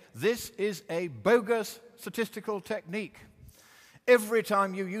saying this is a bogus statistical technique. Every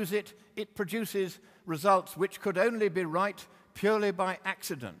time you use it, it produces results which could only be right purely by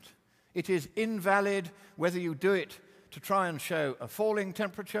accident. It is invalid whether you do it to try and show a falling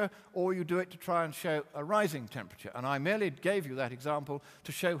temperature or you do it to try and show a rising temperature. And I merely gave you that example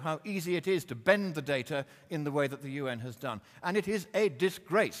to show how easy it is to bend the data in the way that the UN has done. And it is a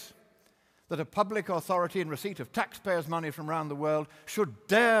disgrace that a public authority in receipt of taxpayers' money from around the world should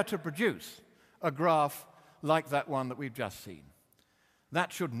dare to produce a graph like that one that we've just seen.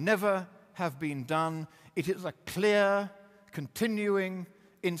 That should never have been done. It is a clear, continuing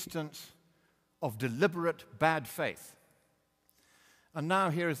instance of deliberate bad faith. And now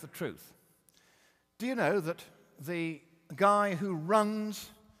here is the truth. Do you know that the guy who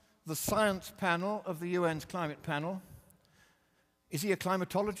runs the science panel of the UN's climate panel, is he a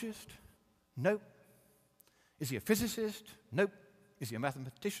climatologist? Nope. Is he a physicist? Nope. Is he a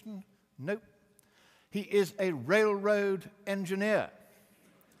mathematician? Nope. He is a railroad engineer.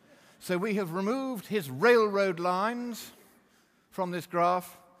 So we have removed his railroad lines from this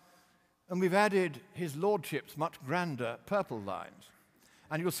graph, and we've added his lordship's much grander purple lines.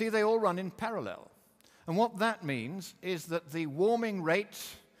 And you'll see they all run in parallel. And what that means is that the warming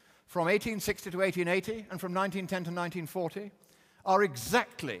rates from 1860 to 1880 and from 1910 to 1940 are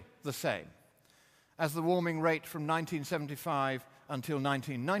exactly the same as the warming rate from 1975 until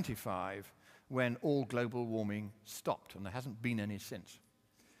 1995, when all global warming stopped, and there hasn't been any since.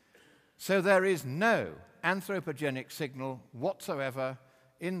 So there is no anthropogenic signal whatsoever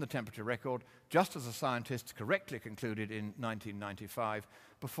in the temperature record, just as the scientists correctly concluded in 1995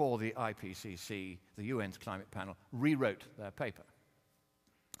 before the IPCC, the UN's climate panel, rewrote their paper.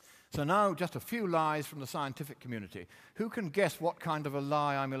 So now just a few lies from the scientific community. Who can guess what kind of a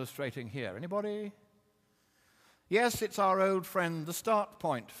lie I'm illustrating here? Anybody? Yes, it's our old friend, the start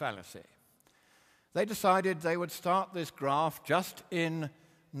point fallacy. They decided they would start this graph just in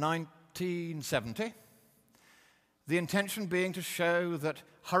 1970, the intention being to show that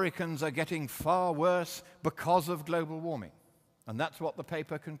hurricanes are getting far worse because of global warming. And that's what the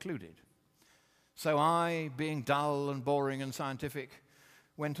paper concluded. So I, being dull and boring and scientific,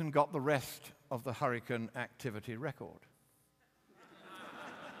 went and got the rest of the hurricane activity record.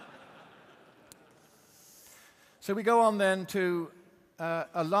 So we go on then to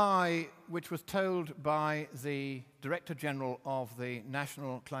a lie which was told by the Director General of the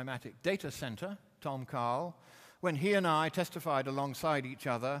National Climatic Data Center, Tom Carl, when he and I testified alongside each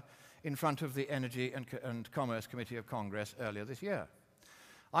other in front of the Energy and Commerce Committee of Congress earlier this year.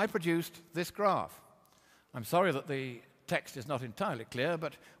 I produced this graph. I'm sorry that the text is not entirely clear,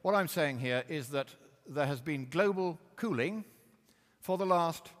 but what I'm saying here is that there has been global cooling for the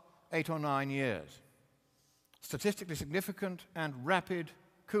last 8 or 9 years. Statistically significant and rapid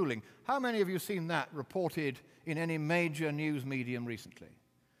cooling. How many of you have seen that reported in any major news medium recently?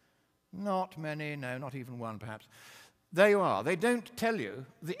 Not many, no, not even one perhaps. There you are. They don't tell you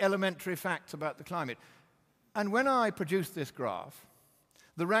the elementary facts about the climate. And when I produced this graph,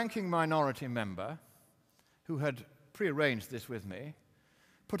 the ranking minority member, who had prearranged this with me,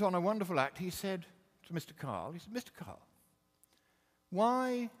 put on a wonderful act. He said to Mr. Carl, Mr. Carl,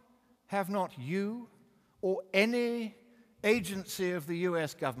 why have not you or any agency of the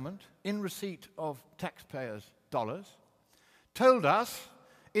US government in receipt of taxpayers' dollars told us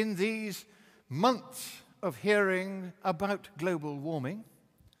in these months of hearing about global warming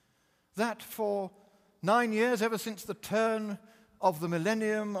that for 9 years, ever since the turn of the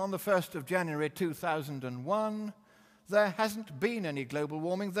millennium on the 1st of January 2001, there hasn't been any global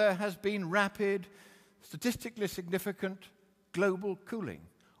warming. There has been rapid, statistically significant global cooling.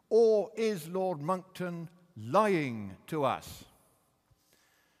 Or is Lord Monckton lying to us?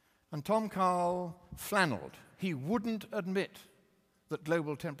 And Tom Carl flannelled. He wouldn't admit that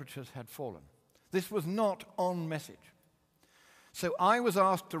global temperatures had fallen. This was not on message. So I was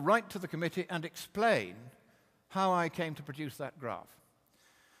asked to write to the committee and explain how I came to produce that graph.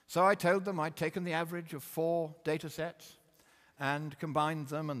 So I told them I'd taken the average of 4 data sets and combined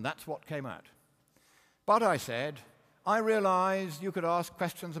them, and that's what came out. But I said, I realized you could ask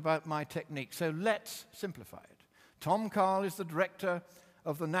questions about my technique, so let's simplify it. Tom Carl is the director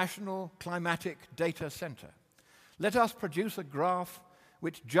of the National Climatic Data Center. Let us produce a graph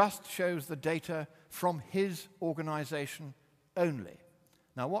which just shows the data from his organization only.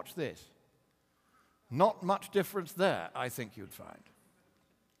 Now watch this. Not much difference there, I think you'd find.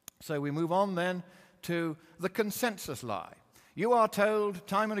 So we move on then to the consensus lie. You are told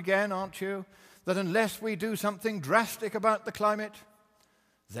time and again, aren't you, that unless we do something drastic about the climate,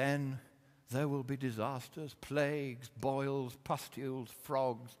 then there will be disasters, plagues, boils, pustules,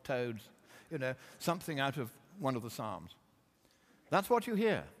 frogs, toads, something out of one of the Psalms. That's what you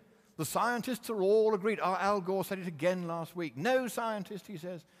hear. The scientists are all agreed. Al Gore said it again last week. No scientist, he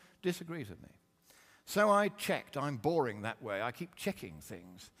says, disagrees with me. So I checked. I'm boring that way. I keep checking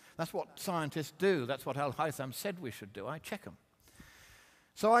things. That's what scientists do. That's what Al Haytham said we should do. I check them.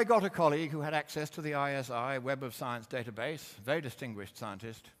 So I got a colleague who had access to the ISI Web of Science database, a very distinguished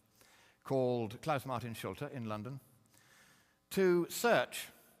scientist, called Klaus Martin Schulte in London, to search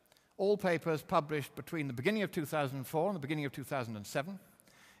all papers published between the beginning of 2004 and the beginning of 2007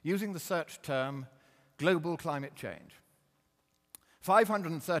 using the search term global climate change.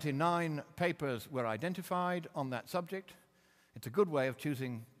 539 papers were identified on that subject. It's a good way of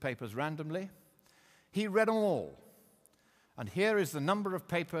choosing papers randomly. He read them all. And here is the number of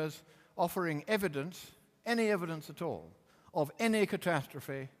papers offering evidence, any evidence at all, of any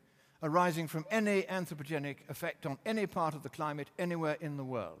catastrophe arising from any anthropogenic effect on any part of the climate anywhere in the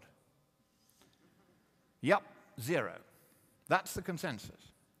world. Yup, 0. That's the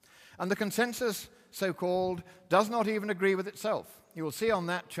consensus. And the consensus, so-called, does not even agree with itself. You will see on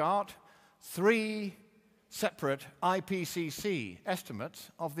that chart 3 separate IPCC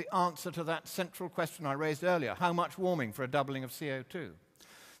estimates of the answer to that central question I raised earlier. How much warming for a doubling of CO2?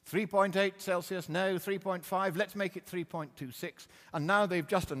 3.8 Celsius, no, 3.5, let's make it 3.26. And now they've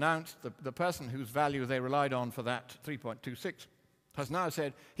just announced, the person whose value they relied on for that 3.26 has now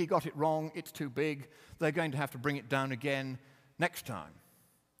said he got it wrong, it's too big, they're going to have to bring it down again next time.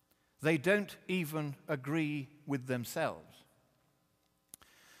 They don't even agree with themselves.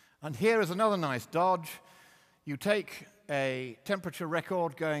 And here is another nice dodge. You take a temperature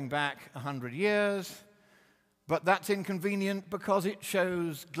record going back 100 years, but that's inconvenient because it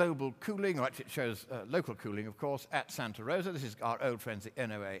shows global cooling, or actually it shows local cooling, of course, at Santa Rosa. This is our old friends, the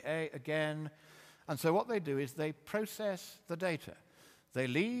NOAA, again. And so what they do is they process the data. They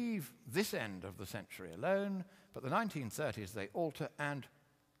leave this end of the century alone, but the 1930s they alter, and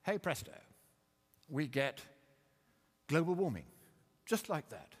hey presto, we get global warming, just like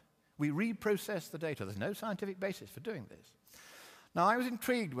that. We reprocess the data. There's no scientific basis for doing this. Now, I was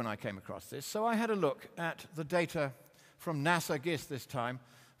intrigued when I came across this, so I had a look at the data from NASA GISS this time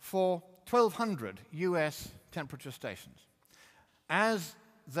for 1,200 US temperature stations. As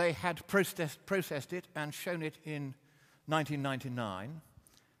they had processed it and shown it in 1999,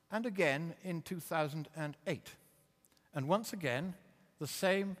 and again in 2008. And once again, the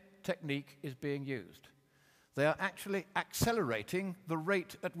same technique is being used. They are actually accelerating the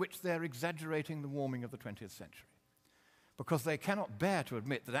rate at which they're exaggerating the warming of the 20th century, because they cannot bear to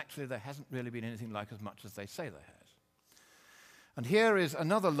admit that actually there hasn't really been anything like as much as they say there has. And here is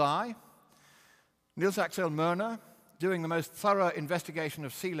another lie. Niels Axel Mørner, doing the most thorough investigation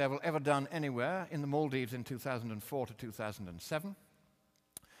of sea level ever done anywhere in the Maldives in 2004 to 2007,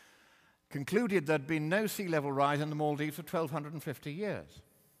 concluded there'd been no sea level rise in the Maldives for 1,250 years.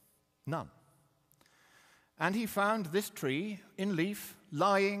 None. And he found this tree in leaf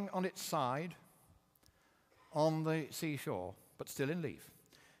lying on its side on the seashore, but still in leaf.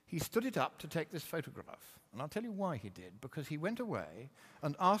 He stood it up to take this photograph. And I'll tell you why he did, because he went away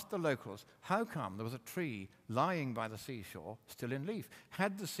and asked the locals how come there was a tree lying by the seashore still in leaf.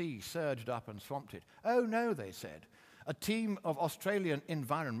 Had the sea surged up and swamped it? Oh no, they said. A team of Australian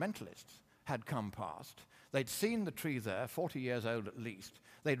environmentalists had come past. They'd seen the tree there, 40 years old at least.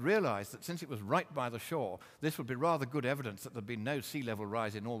 They'd realized that since it was right by the shore, this would be rather good evidence that there'd been no sea level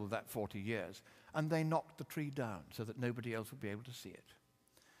rise in all of that 40 years. And they knocked the tree down so that nobody else would be able to see it.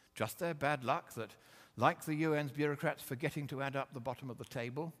 Just their bad luck that, like the UN's bureaucrats forgetting to add up the bottom of the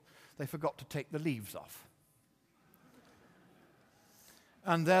table, they forgot to take the leaves off.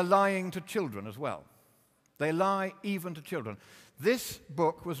 And they're lying to children as well. They lie even to children. This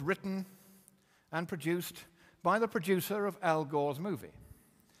book was written and produced by the producer of Al Gore's movie.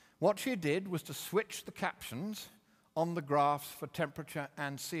 What she did was to switch the captions on the graphs for temperature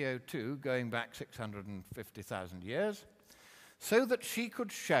and CO2 going back 650,000 years so that she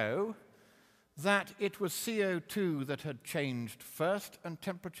could show that it was CO2 that had changed first and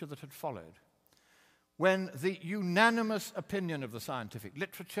temperature that had followed, when the unanimous opinion of the scientific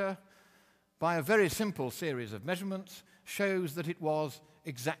literature, by a very simple series of measurements, shows that it was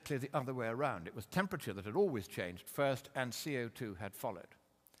exactly the other way around. It was temperature that had always changed first, and CO2 had followed.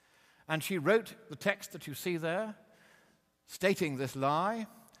 And she wrote the text that you see there, stating this lie,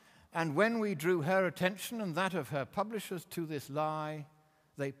 and when we drew her attention and that of her publishers to this lie,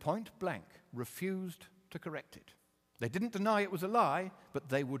 they point blank refused to correct it. They didn't deny it was a lie, but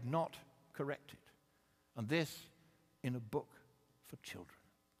they would not correct it. And this in a book for children.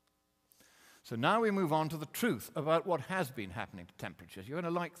 So now we move on to the truth about what has been happening to temperatures. You're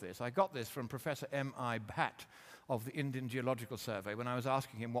going to like this. I got this from Professor M.I. Bhatt of the Indian Geological Survey when I was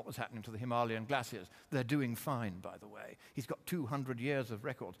asking him what was happening to the Himalayan glaciers. They're doing fine, by the way. He's got 200 years of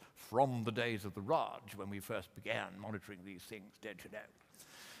records from the days of the Raj, when we first began monitoring these things, dead you know.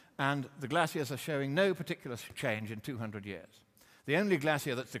 And the glaciers are showing no particular change in 200 years. The only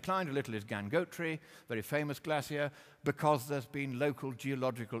glacier that's declined a little is Gangotri, very famous glacier, because there's been local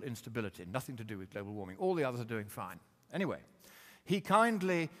geological instability, nothing to do with global warming. All the others are doing fine. Anyway, he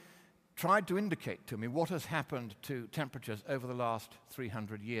kindly tried to indicate to me what has happened to temperatures over the last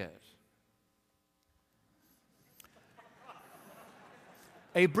 300 years.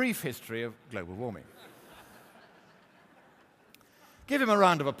 A brief history of global warming. Give him a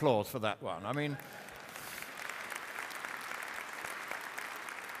round of applause for that one. I mean,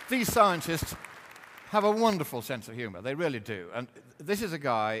 these scientists have a wonderful sense of humor. They really do. And this is a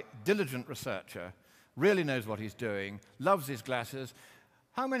guy, diligent researcher, really knows what he's doing, loves his glaciers.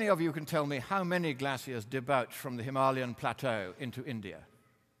 How many of you can tell me how many glaciers debouch from the Himalayan plateau into India?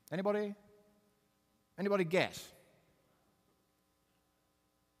 Anybody? Anybody guess?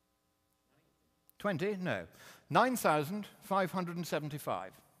 20? No.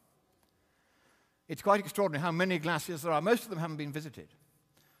 9,575. It's quite extraordinary how many glaciers there are. Most of them haven't been visited.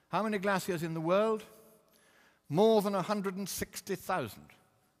 How many glaciers in the world? More than 160,000,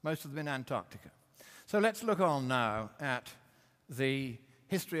 most of them in Antarctica. So let's look on now at the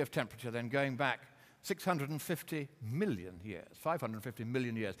history of temperature, then going back 650 million years, 550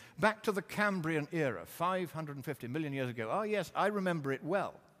 million years, back to the Cambrian era, 550 million years ago. Oh yes, I remember it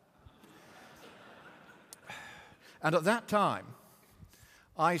well. And at that time,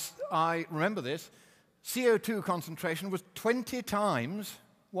 I remember this, CO2 concentration was 20 times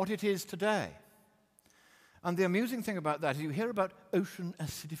what it is today. And the amusing thing about that is you hear about ocean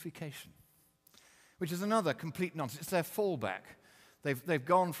acidification, which is another complete nonsense. It's their fallback. They've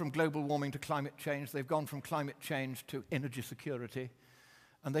gone from global warming to climate change. They've gone from climate change to energy security.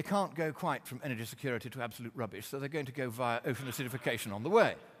 And they can't go quite from energy security to absolute rubbish, so they're going to go via ocean acidification on the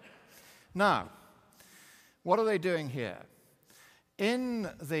way. Now, what are they doing here? In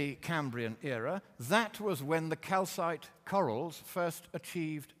the Cambrian era, that was when the calcite corals first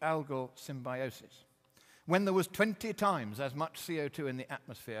achieved algal symbiosis, when there was 20 times as much CO2 in the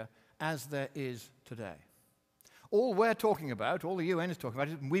atmosphere as there is today. All we're talking about, all the UN is talking about,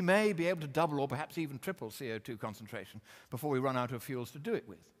 is we may be able to double or perhaps even triple CO2 concentration before we run out of fuels to do it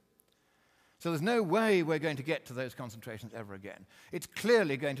with. So there's no way we're going to get to those concentrations ever again. It's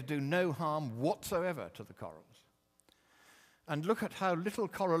clearly going to do no harm whatsoever to the corals. And look at how little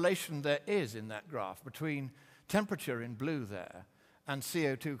correlation there is in that graph between temperature in blue there and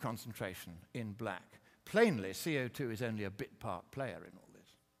CO2 concentration in black. Plainly, CO2 is only a bit part player in all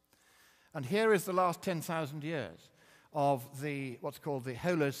this. And here is the last 10,000 years of what's called the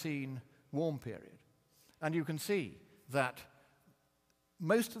Holocene warm period. And you can see that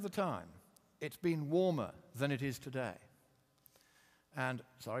most of the time it's been warmer than it is today. And,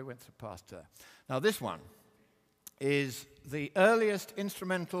 sorry, went past there. Now this one is the earliest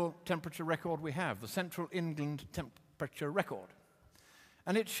instrumental temperature record we have, the Central England temperature record.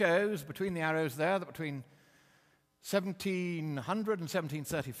 And it shows, between the arrows there, that between 1700 and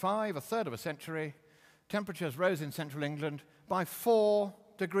 1735, a third of a century, temperatures rose in central England by 4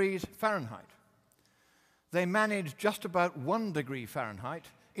 degrees Fahrenheit. They managed just about 1 degree Fahrenheit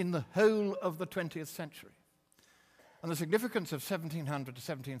in the whole of the 20th century. And the significance of 1700 to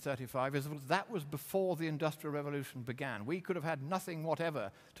 1735 is that that was before the Industrial Revolution began. We could have had nothing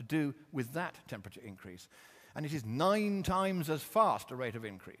whatever to do with that temperature increase. And it is 9 times as fast a rate of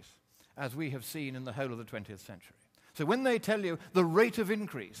increase as we have seen in the whole of the 20th century. So when they tell you the rate of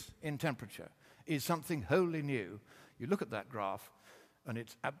increase in temperature is something wholly new, you look at that graph and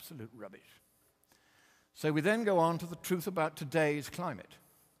it's absolute rubbish. So we then go on to the truth about today's climate.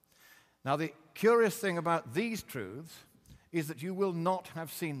 Now, the curious thing about these truths is that you will not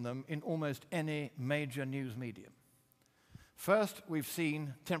have seen them in almost any major news medium. First, we've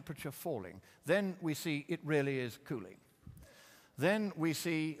seen temperature falling. Then we see it really is cooling. Then we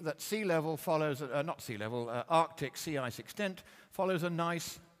see that sea level follows, Arctic sea ice extent follows a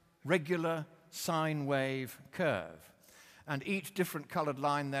nice, regular sine wave curve. and each different colored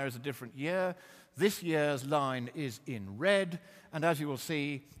line there is a different year. This year's line is in red, and as you will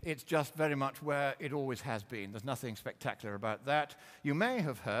see, it's just very much where it always has been. There's nothing spectacular about that. You may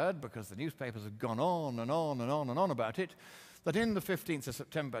have heard, because the newspapers have gone on and on and on and on about it, that in the 15th of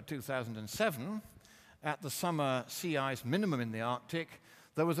September 2007, at the summer sea ice minimum in the Arctic,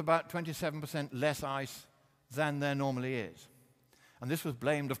 there was about 27% less ice than there normally is. And this was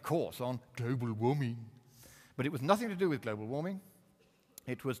blamed, of course, on global warming. But it was nothing to do with global warming.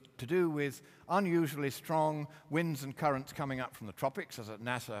 It was to do with unusually strong winds and currents coming up from the tropics, as a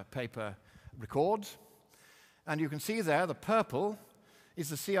NASA paper records. And you can see there the purple is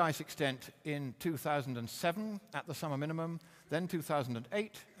the sea ice extent in 2007 at the summer minimum, then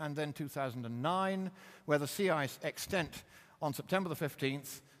 2008, and then 2009, where the sea ice extent on September the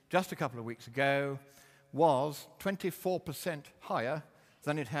 15th, just a couple of weeks ago, was 24% higher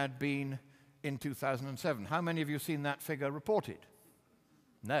than it had been in 2007. How many of you have seen that figure reported?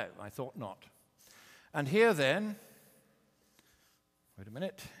 No, I thought not. And here then, wait a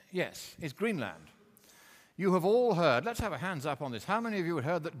minute, yes, is Greenland. You have all heard, let's have a hands up on this. How many of you have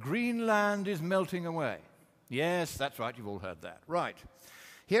heard that Greenland is melting away? Yes, that's right, you've all heard that. Right.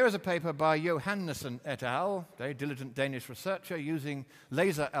 Here is a paper by Johannessen et al., very diligent Danish researcher, using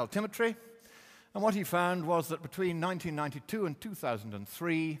laser altimetry. And what he found was that between 1992 and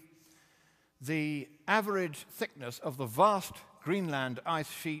 2003, the average thickness of the vast Greenland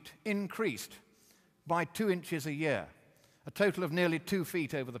ice sheet increased by 2 inches a year, a total of nearly 2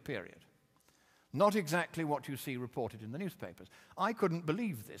 feet over the period. Not exactly what you see reported in the newspapers. I couldn't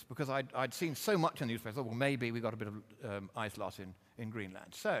believe this because I'd seen so much in the newspapers. Well, maybe we got a bit of ice loss in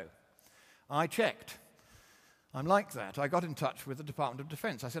Greenland. So I checked. I'm like that. I got in touch with the Department of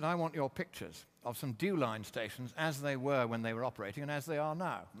Defense. I said, I want your pictures of some dew line stations as they were when they were operating and as they are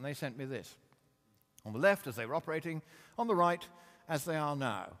now. And they sent me this. On the left, as they were operating. On the right, as they are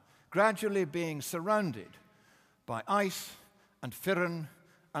now. Gradually being surrounded by ice and firn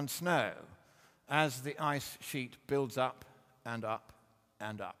and snow as the ice sheet builds up and up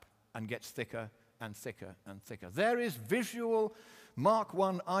and up and gets thicker and thicker and thicker. There is visual Mark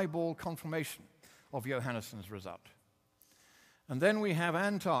I eyeball confirmation of Johannessen's result. And then we have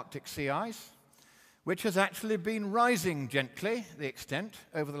Antarctic sea ice, which has actually been rising gently, the extent,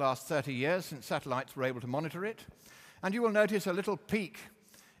 over the last 30 years since satellites were able to monitor it. And you will notice a little peak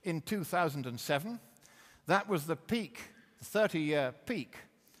in 2007. That was the peak, the 30-year peak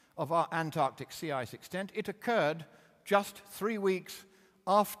of our Antarctic sea ice extent. It occurred just 3 weeks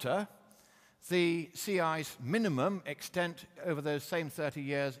after the sea ice minimum extent over those same 30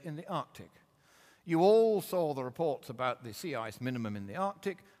 years in the Arctic. You all saw the reports about the sea ice minimum in the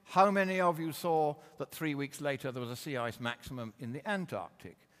Arctic. How many of you saw that 3 weeks later there was a sea ice maximum in the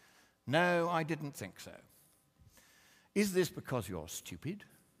Antarctic? No, I didn't think so. Is this because you're stupid?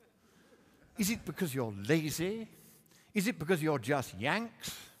 Is it because you're lazy? Is it because you're just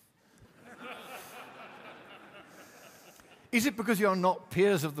Yanks? Is it because you're not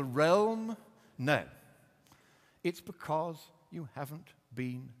peers of the realm? No. It's because you haven't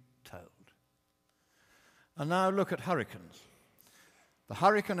been told. And now look at hurricanes. The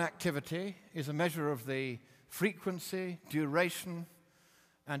hurricane activity is a measure of the frequency, duration,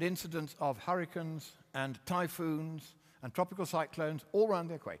 and incidence of hurricanes and typhoons and tropical cyclones all around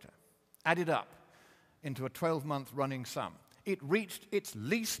the equator, added up into a 12-month running sum. It reached its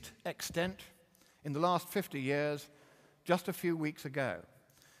least extent in the last 50 years just a few weeks ago,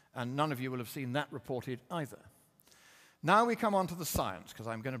 and none of you will have seen that reported either. Now we come on to the science, because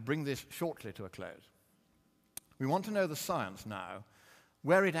I'm going to bring this shortly to a close. We want to know the science now,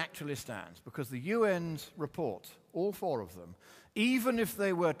 where it actually stands, because the UN's reports, all 4 of them, even if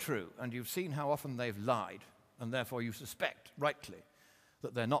they were true, and you've seen how often they've lied, and therefore you suspect, rightly,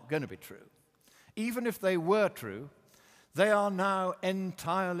 that they're not going to be true, even if they were true, they are now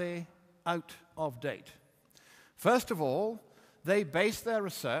entirely out of date. First of all, they base their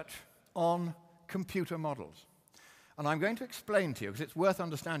research on computer models. And I'm going to explain to you, because it's worth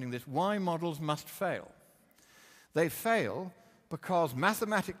understanding this, why models must fail. They fail because,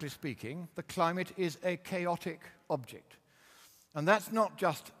 mathematically speaking, the climate is a chaotic object. And that's not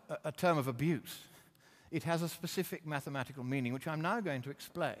just a term of abuse. It has a specific mathematical meaning, which I'm now going to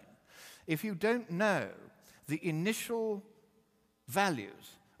explain. If you don't know the initial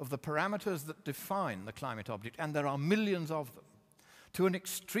values of the parameters that define the climate object, and there are millions of them, to an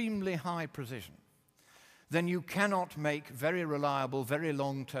extremely high precision, then you cannot make very reliable, very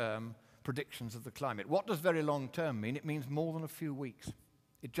long-term predictions of the climate. What does very long-term mean? It means more than a few weeks.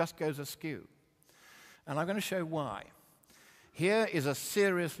 It just goes askew. And I'm going to show why. Here is a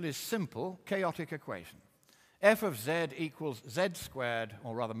seriously simple chaotic equation. f of z equals z squared,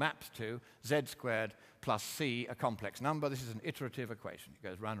 or rather maps to z squared plus c, a complex number. This is an iterative equation. It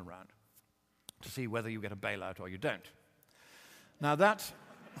goes round and round to see whether you get a bailout or you don't. Now that's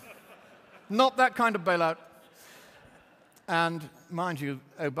not that kind of bailout. And mind you,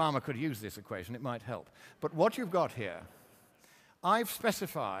 Obama could use this equation. It might help. But what you've got here, I've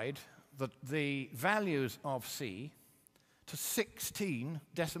specified that the values of c to 16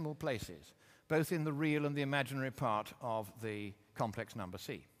 decimal places, both in the real and the imaginary part of the complex number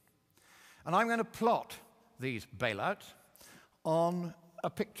c. And I'm going to plot these bailouts on a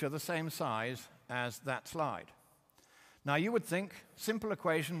picture the same size as that slide. Now you would think, simple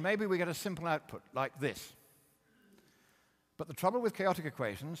equation, maybe we get a simple output like this. But the trouble with chaotic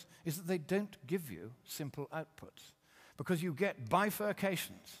equations is that they don't give you simple outputs, because you get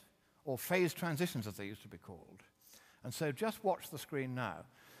bifurcations, or phase transitions as they used to be called. And so just watch the screen now.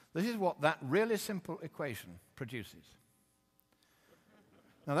 This is what that really simple equation produces.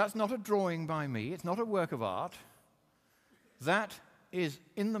 Now that's not a drawing by me, it's not a work of art. That is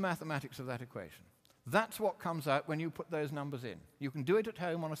in the mathematics of that equation. That's what comes out when you put those numbers in. You can do it at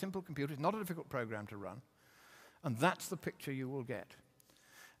home on a simple computer. It's not a difficult program to run. And that's the picture you will get.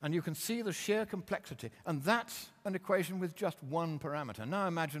 And you can see the sheer complexity. And that's an equation with just one parameter. Now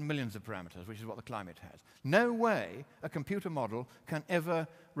imagine millions of parameters, which is what the climate has. No way a computer model can ever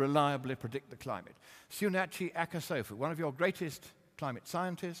reliably predict the climate. Tsunachi Akasofu, one of your greatest climate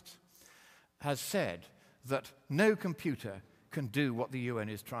scientists, has said that no computer can do what the UN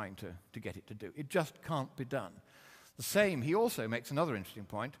is trying to get it to do. It just can't be done. The same, he also makes another interesting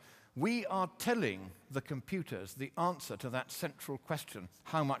point. We are telling the computers the answer to that central question,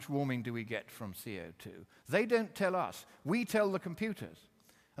 how much warming do we get from CO2? They don't tell us. We tell the computers.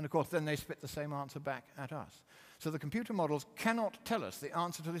 And of course, then they spit the same answer back at us. So the computer models cannot tell us the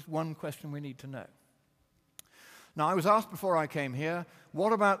answer to this one question we need to know. Now, I was asked before I came here,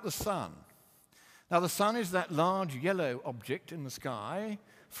 what about the sun? Now, the sun is that large yellow object in the sky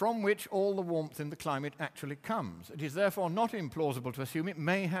from which all the warmth in the climate actually comes. It is therefore not implausible to assume it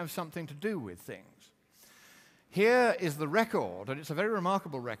may have something to do with things. Here is the record, and it's a very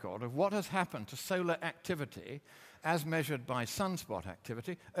remarkable record, of what has happened to solar activity as measured by sunspot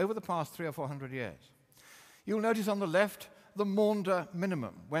activity over the past 300 or 400 years. You'll notice on the left the Maunder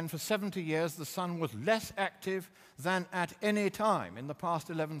minimum, when for 70 years the sun was less active than at any time in the past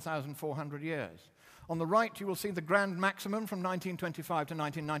 11,400 years. On the right, you will see the grand maximum from 1925 to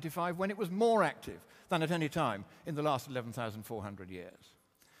 1995, when it was more active than at any time in the last 11,400 years.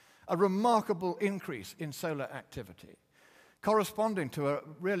 A remarkable increase in solar activity, corresponding to a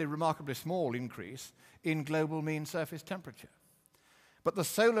really remarkably small increase in global mean surface temperature. But the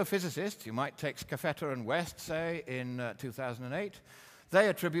solar physicists, you might take Scafetta and West, say, in 2008, they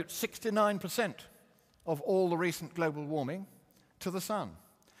attribute 69% of all the recent global warming to the sun.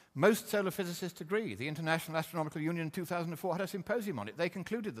 Most solar physicists agree. The International Astronomical Union in 2004 had a symposium on it. They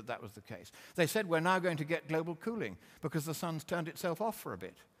concluded that that was the case. They said we're now going to get global cooling because the sun's turned itself off for a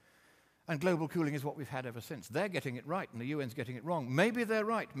bit. And global cooling is what we've had ever since. They're getting it right and the UN's getting it wrong. Maybe they're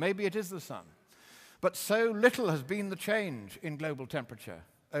right. Maybe it is the sun. But so little has been the change in global temperature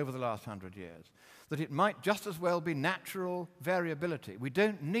over the last 100 years that it might just as well be natural variability. We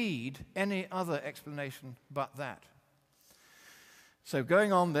don't need any other explanation but that. So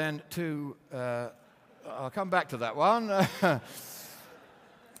going on then to, I'll come back to that one.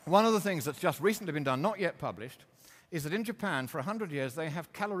 One of the things that's just recently been done, not yet published, is that in Japan, for 100 years, they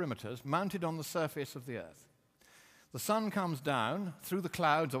have calorimeters mounted on the surface of the Earth. The sun comes down through the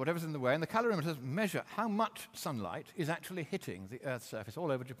clouds or whatever's in the way, and the calorimeters measure how much sunlight is actually hitting the Earth's surface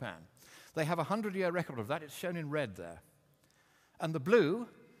all over Japan. They have a 100-year record of that. It's shown in red there. And the blue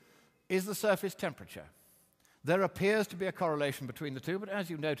is the surface temperature. There appears to be a correlation between the two, but as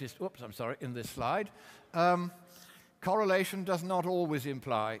you noticed, in this slide, correlation does not always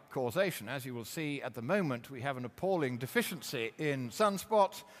imply causation. As you will see, at the moment, we have an appalling deficiency in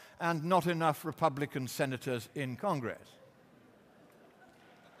sunspots and not enough Republican senators in Congress.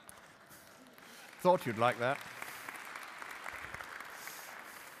 Thought you'd like that.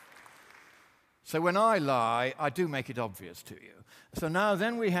 So when I lie, I do make it obvious to you. So now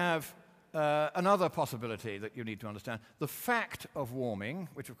then we have another possibility that you need to understand. The fact of warming,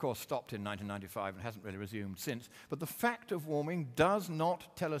 which of course stopped in 1995 and hasn't really resumed since, but the fact of warming does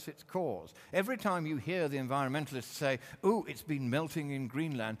not tell us its cause. Every time you hear the environmentalists say, oh, it's been melting in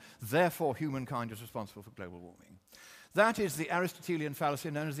Greenland, therefore humankind is responsible for global warming. That is the Aristotelian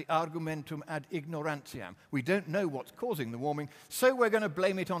fallacy known as the argumentum ad ignorantiam. We don't know what's causing the warming, so we're going to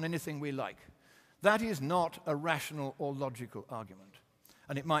blame it on anything we like. That is not a rational or logical argument.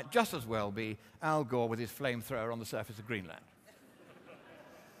 And it might just as well be Al Gore with his flamethrower on the surface of Greenland.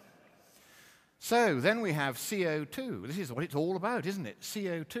 So then we have CO2. This is what it's all about, isn't it?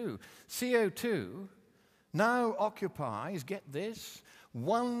 CO2. CO2 now occupies, get this,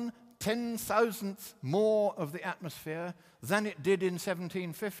 1/10,000th more of the atmosphere than it did in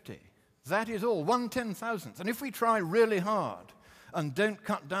 1750. That is all, 1/10,000th. And if we try really hard and don't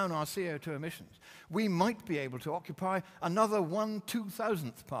cut down our CO2 emissions, we might be able to occupy another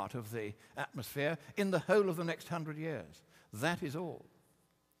 1/2000th part of the atmosphere in the whole of the next 100 years. That is all.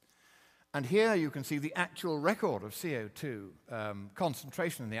 And here you can see the actual record of CO2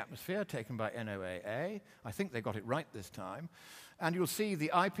 concentration in the atmosphere taken by NOAA. I think they got it right this time. And you'll see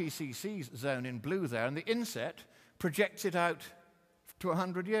the IPCC's zone in blue there, and the inset projects it out to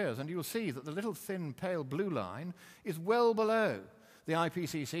 100 years. And you'll see that the little thin pale blue line is well below the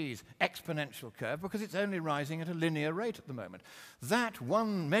IPCC's exponential curve because it's only rising at a linear rate at the moment. That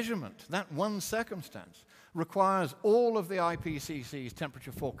one measurement, that one circumstance, requires all of the IPCC's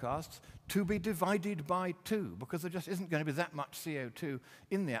temperature forecasts to be divided by 2 because there just isn't going to be that much CO2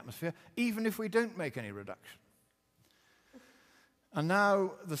 in the atmosphere, even if we don't make any reduction. And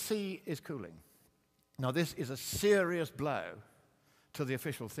now the sea is cooling. Now this is a serious blow to the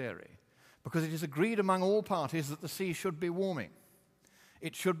official theory because it is agreed among all parties that the sea should be warming.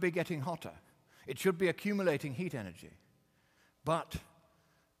 It should be getting hotter. It should be accumulating heat energy. But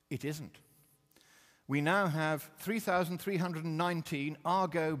it isn't. We now have 3,319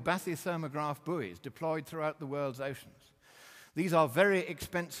 Argo bathythermograph buoys deployed throughout the world's oceans. These are very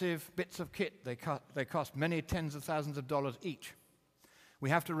expensive bits of kit. They cost many tens of thousands of dollars each. We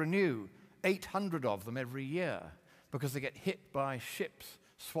have to renew 800 of them every year because they get hit by ships,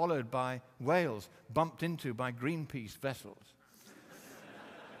 swallowed by whales, bumped into by Greenpeace vessels.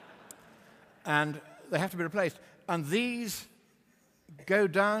 And they have to be replaced. And these go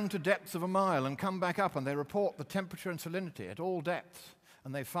down to depths of a mile and come back up, and they report the temperature and salinity at all depths.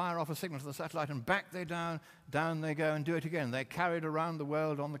 And they fire off a signal to the satellite, and back they down they go and do it again. They're carried around the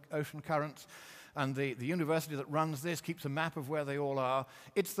world on the ocean currents, and the university that runs this keeps a map of where they all are.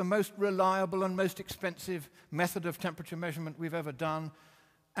 It's the most reliable and most expensive method of temperature measurement we've ever done.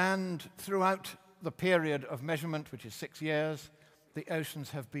 And throughout the period of measurement, which is 6 years, the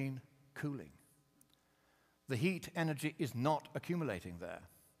oceans have been cooling. The heat energy is not accumulating there.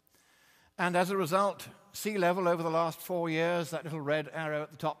 And as a result, sea level over the last 4 years, that little red arrow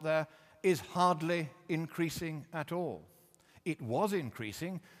at the top there, is hardly increasing at all. It was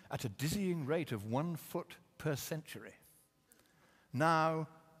increasing at a dizzying rate of 1 foot per century. Now,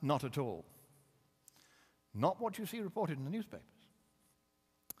 not at all. Not what you see reported in the newspapers.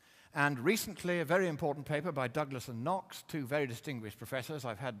 And recently, a very important paper by Douglas and Knox, 2 very distinguished professors.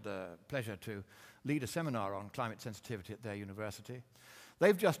 I've had the pleasure to lead a seminar on climate sensitivity at their university.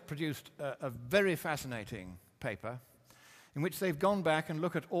 They've just produced a very fascinating paper in which they've gone back and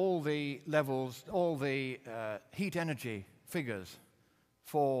looked at all the levels, all the heat energy figures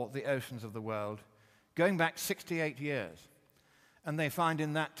for the oceans of the world, going back 68 years. And they find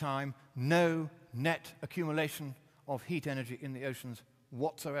in that time no net accumulation of heat energy in the oceans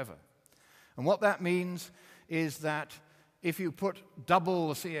whatsoever. And what that means is that if you put double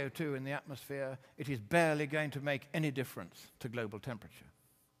the CO2 in the atmosphere, it is barely going to make any difference to global temperature.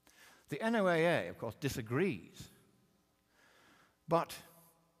 The NOAA, of course, disagrees. But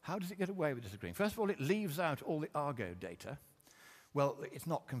how does it get away with disagreeing? First of all, it leaves out all the Argo data. Well, it's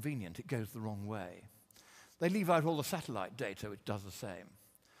not convenient. It goes the wrong way. They leave out all the satellite data, which does the same.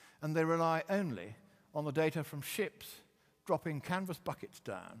 And they rely only on the data from ships dropping canvas buckets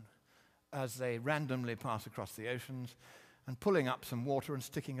down as they randomly pass across the oceans and pulling up some water and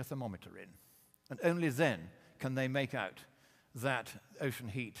sticking a thermometer in. And only then can they make out that ocean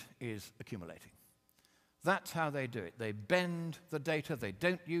heat is accumulating. That's how they do it. They bend the data. They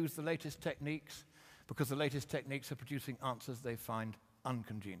don't use the latest techniques because the latest techniques are producing answers they find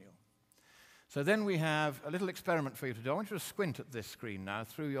uncongenial. So then we have a little experiment for you to do. I want you to squint at this screen now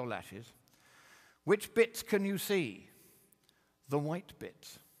through your lashes. Which bits can you see? The white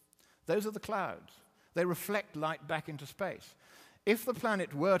bits. Those are the clouds. They reflect light back into space. If the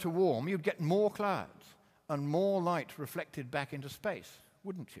planet were to warm, you'd get more clouds and more light reflected back into space,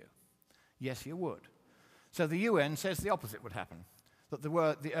 wouldn't you? Yes, you would. So the UN says the opposite would happen, that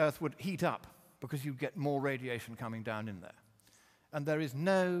the Earth would heat up because you'd get more radiation coming down in there. And there is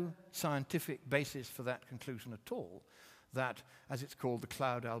no scientific basis for that conclusion at all, that, as it's called, the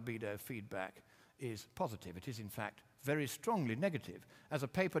cloud albedo feedback is positive. It is, in fact, very strongly negative, as a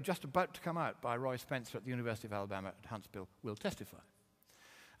paper just about to come out by Roy Spencer at the University of Alabama at Huntsville will testify.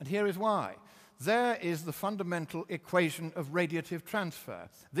 And here is why. there is the fundamental equation of radiative transfer.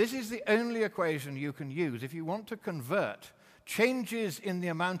 This is the only equation you can use if you want to convert changes in the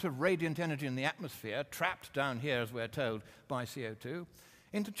amount of radiant energy in the atmosphere, trapped down here, as we're told, by CO2,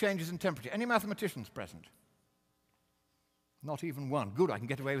 into changes in temperature. Any mathematicians present? Not even one. Good, I can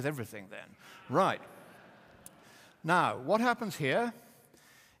get away with everything then. Right. Now, what happens here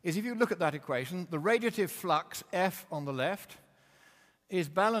is if you look at that equation, the radiative flux, F on the left, is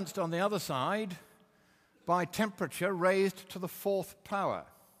balanced on the other side by temperature raised to the 4th power.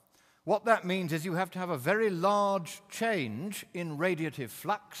 What that means is you have to have a very large change in radiative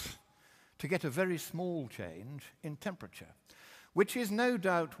flux to get a very small change in temperature, which is no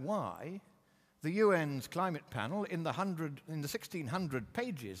doubt why the UN's climate panel, in the 1,600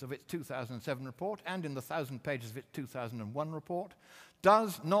 pages of its 2007 report and in the 1,000 pages of its 2001 report,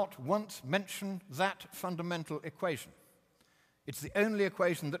 does not once mention that fundamental equation. It's the only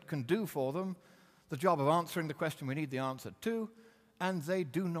equation that can do for them the job of answering the question we need the answer to, and they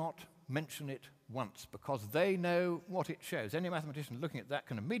do not mention it once because they know what it shows. Any mathematician looking at that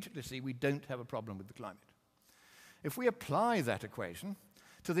can immediately see we don't have a problem with the climate. If we apply that equation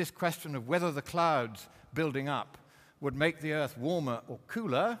to this question of whether the clouds building up would make the Earth warmer or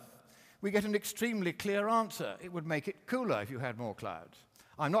cooler, we get an extremely clear answer. It would make it cooler if you had more clouds.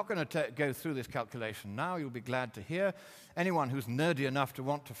 I'm not going to go through this calculation now. You'll be glad to hear. Anyone who's nerdy enough to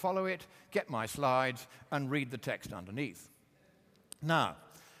want to follow it, get my slides and read the text underneath. Now,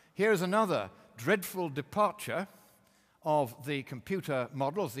 here's another dreadful departure of the computer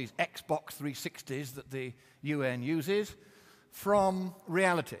models, these Xbox 360s that the UN uses, from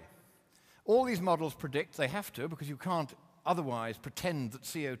reality. All these models predict, they have to, because you can't otherwise pretend that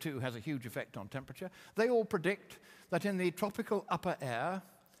CO2 has a huge effect on temperature. They all predict that in the tropical upper air,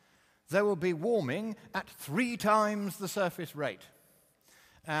 there will be warming at 3 times the surface rate.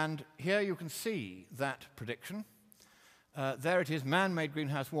 And here you can see that prediction. There it is, man-made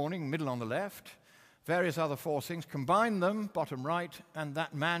greenhouse warming, middle on the left, various other forcings, combine them, bottom right, and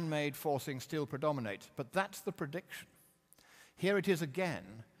that man-made forcing still predominates. But that's the prediction. Here it is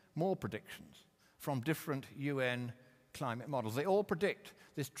again, more predictions from different UN climate models. They all predict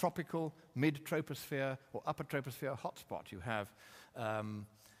this tropical mid-troposphere or upper troposphere hotspot. You have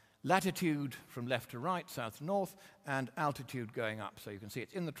latitude from left to right, south to north, and altitude going up. So you can see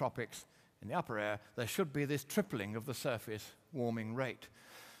it's in the tropics, in the upper air. There should be this tripling of the surface warming rate.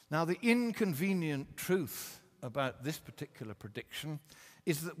 Now, the inconvenient truth about this particular prediction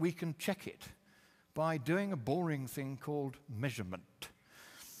is that we can check it by doing a boring thing called measurement.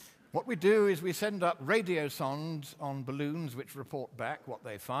 What we do is we send up radio sondes on balloons which report back what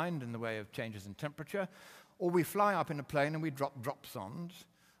they find in the way of changes in temperature, or we fly up in a plane and we drop sondes,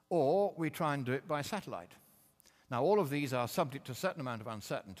 or we try and do it by satellite. Now, all of these are subject to a certain amount of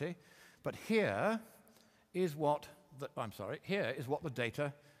uncertainty, but here is what the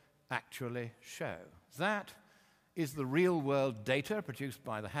data actually show. That is the real-world data produced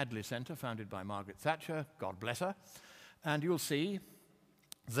by the Hadley Centre, founded by Margaret Thatcher, God bless her, and you'll see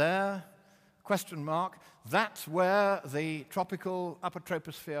there, question mark, that's where the tropical upper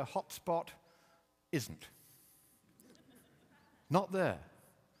troposphere hotspot isn't. Not there.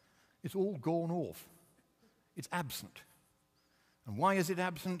 It's all gone off. It's absent. And why is it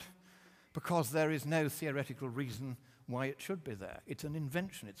absent? Because there is no theoretical reason why it should be there. It's an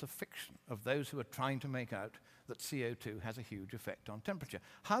invention, it's a fiction of those who are trying to make out that CO2 has a huge effect on temperature.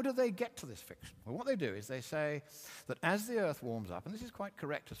 How do they get to this fiction? Well, what they do is they say that as the Earth warms up, and this is quite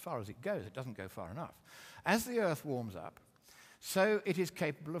correct as far as it goes, it doesn't go far enough. As the Earth warms up, so it is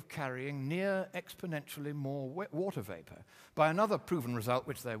capable of carrying near exponentially more water vapor. By another proven result,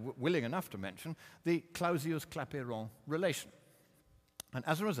 which they're willing enough to mention, the Clausius-Clapeyron relation. And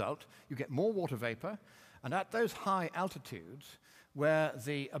as a result, you get more water vapor, and at those high altitudes, where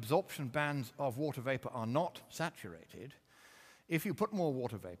the absorption bands of water vapor are not saturated, if you put more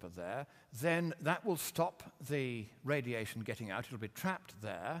water vapor there, then that will stop the radiation getting out. It'll be trapped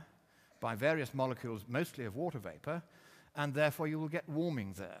there by various molecules, mostly of water vapor, and therefore you will get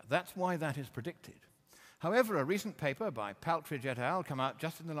warming there. That's why that is predicted. However, a recent paper by Paltridge et al., come out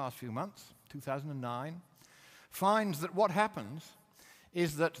just in the last few months, 2009, finds that what happens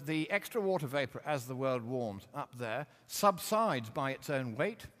is that the extra water vapor as the world warms up there subsides by its own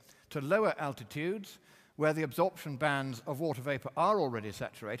weight to lower altitudes where the absorption bands of water vapor are already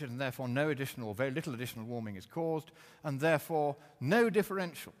saturated and therefore no additional, very little additional warming is caused, and therefore no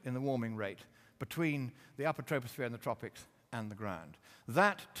differential in the warming rate between the upper troposphere and the tropics and the ground.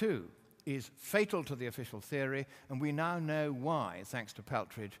 That too is fatal to the official theory, and we now know why, thanks to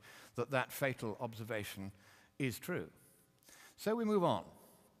Paltridge, that fatal observation is true. So we move on.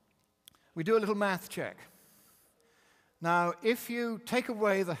 We do a little math check. Now, if you take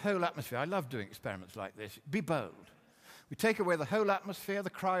away the whole atmosphere, I love doing experiments like this, be bold. We take away the whole atmosphere, the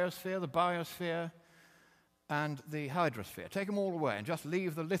cryosphere, the biosphere, and the hydrosphere. Take them all away and just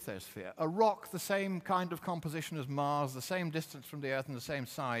leave the lithosphere. A rock, the same kind of composition as Mars, the same distance from the Earth and the same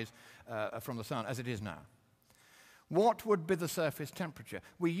size from the Sun as it is now. What would be the surface temperature?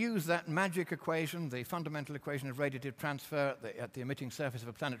 We use that magic equation, the fundamental equation of radiative transfer at the emitting surface of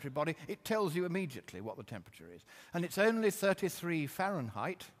a planetary body. It tells you immediately what the temperature is. And it's only 33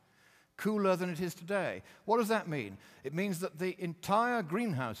 Fahrenheit cooler than it is today. What does that mean? It means that the entire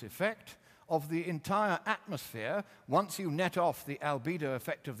greenhouse effect of the entire atmosphere, once you net off the albedo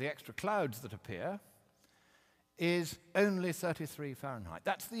effect of the extra clouds that appear, is only 33 Fahrenheit.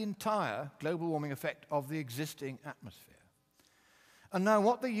 That's the entire global warming effect of the existing atmosphere. And now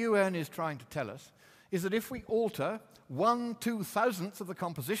what the UN is trying to tell us is that if we alter 1/2000th of the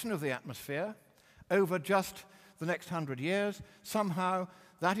composition of the atmosphere over just the next 100 years, somehow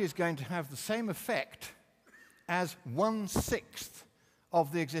that is going to have the same effect as 1/6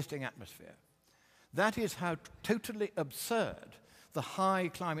 of the existing atmosphere. That is how totally absurd the high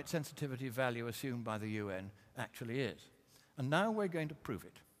climate sensitivity value assumed by the UN actually is. And now we're going to prove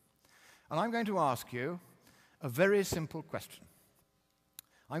it. And I'm going to ask you a very simple question.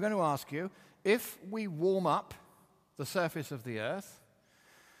 I'm going to ask you, if we warm up the surface of the Earth,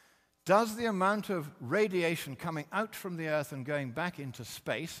 does the amount of radiation coming out from the Earth and going back into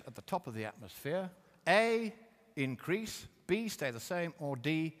space at the top of the atmosphere, A, increase, B, stay the same, or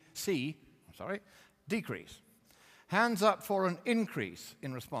decrease? Hands up for an increase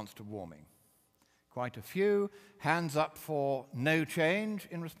in response to warming. Quite a few. Hands up for no change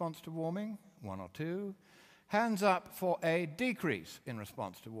in response to warming, 1 or 2. Hands up for a decrease in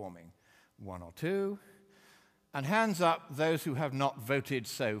response to warming, 1 or 2. And hands up those who have not voted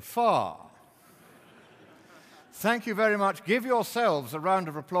so far. Thank you very much. Give yourselves a round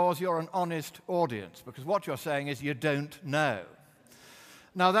of applause. You're an honest audience, because what you're saying is you don't know.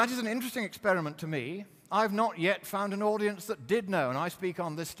 Now, that is an interesting experiment to me. I've not yet found an audience that did know, and I speak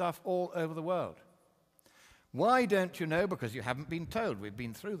on this stuff all over the world. Why don't you know? Because you haven't been told. We've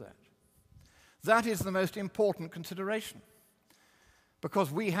been through that. That is the most important consideration. Because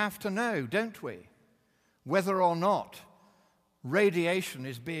we have to know, don't we, whether or not radiation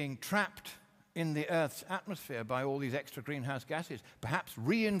is being trapped in the Earth's atmosphere by all these extra greenhouse gases, perhaps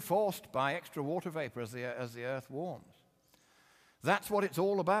reinforced by extra water vapor as the Earth warms. That's what it's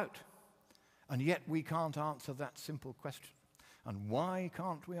all about. And yet we can't answer that simple question. And why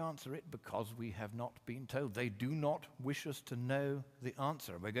can't we answer it? Because we have not been told. They do not wish us to know the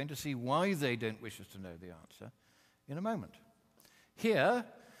answer. We're going to see why they don't wish us to know the answer in a moment. Here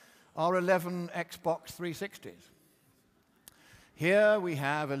are 11 Xbox 360s. Here we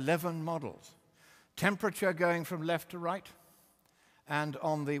have 11 models. Temperature going from left to right, and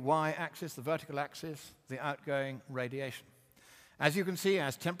on the y-axis, the vertical axis, the outgoing radiation. As you can see,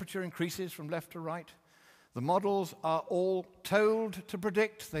 as temperature increases from left to right, the models are all told to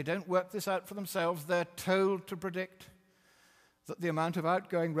predict. They don't work this out for themselves. They're told to predict that the amount of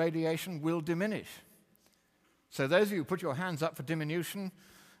outgoing radiation will diminish. So those of you who put your hands up for diminution,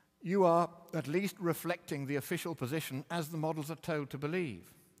 you are at least reflecting the official position as the models are told to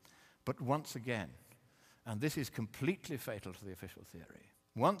believe. But once again, and this is completely fatal to the official theory,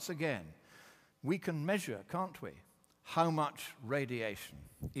 once again, we can measure, can't we, how much radiation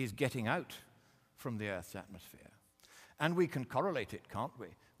is getting out from the Earth's atmosphere. And we can correlate it, can't we,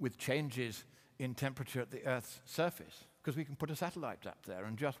 with changes in temperature at the Earth's surface, because we can put a satellite up there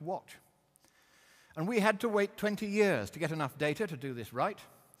and just watch. And we had to wait 20 years to get enough data to do this right.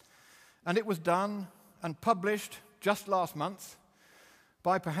 And it was done and published just last month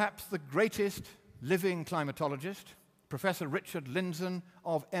by perhaps the greatest living climatologist, Professor Richard Lindzen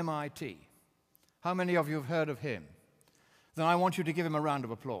of MIT. How many of you have heard of him? Then I want you to give him a round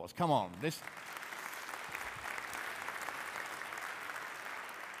of applause. Come on.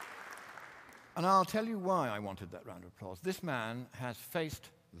 And I'll tell you why I wanted that round of applause. This man has faced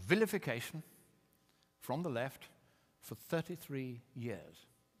vilification from the left for 33 years.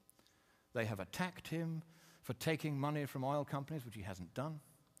 They have attacked him for taking money from oil companies, which he hasn't done.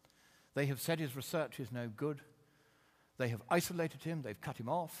 They have said his research is no good. They have isolated him, they've cut him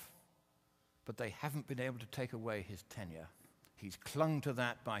off, but they haven't been able to take away his tenure. He's clung to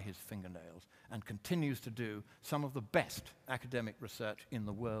that by his fingernails and continues to do some of the best academic research in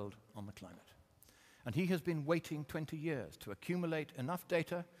the world on the climate. And he has been waiting 20 years to accumulate enough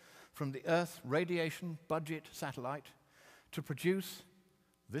data from the Earth Radiation Budget satellite to produce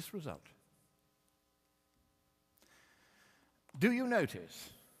this result. Do you notice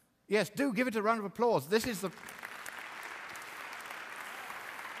Yes, do give it a round of applause. This is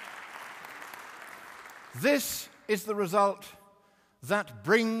the result that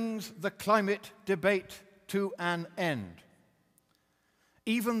brings the climate debate to an end.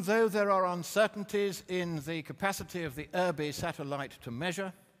 Even though there are uncertainties in the capacity of the Urbi satellite to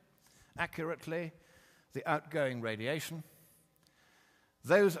measure accurately the outgoing radiation,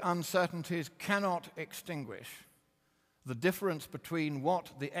 those uncertainties cannot extinguish the difference between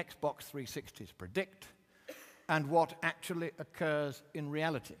what the Xbox 360s predict and what actually occurs in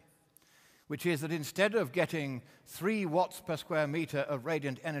reality, which is that instead of getting 3 watts per square meter of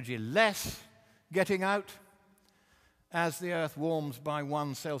radiant energy less getting out as the Earth warms by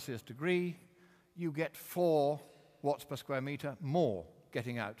 1 Celsius degree, you get 4 watts per square meter more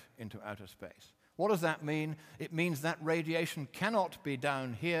getting out into outer space. What does that mean? It means that radiation cannot be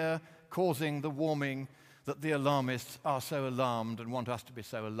down here causing the warming that the alarmists are so alarmed and want us to be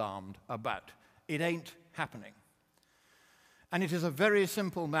so alarmed about. It ain't happening. And it is a very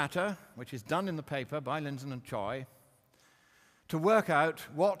simple matter, which is done in the paper by Linson and Choi, to work out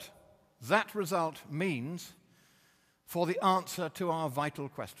what that result means for the answer to our vital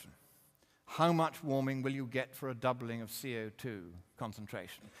question. How much warming will you get for a doubling of CO2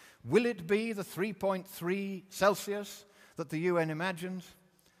 concentration? Will it be the 3.3 Celsius that the UN imagines?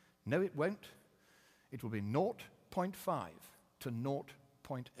 No, it won't. It will be 0.5 to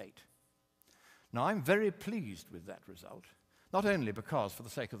 0.8. Now, I'm very pleased with that result, not only because, for the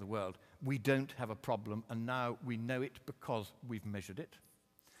sake of the world, we don't have a problem and now we know it because we've measured it,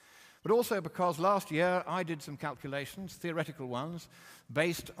 but also because last year I did some calculations, theoretical ones,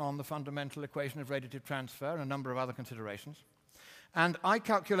 based on the fundamental equation of radiative transfer and a number of other considerations. And I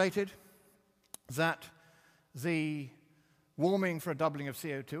calculated that the warming for a doubling of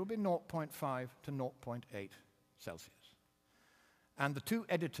CO2 will be 0.5 to 0.8 Celsius. And the 2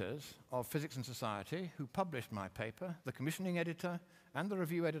 editors of Physics and Society who published my paper, the commissioning editor and the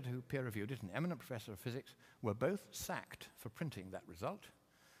review editor who peer-reviewed it, an eminent professor of physics, were both sacked for printing that result.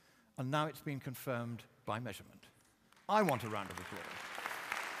 And now it's been confirmed by measurement. I want a round of applause.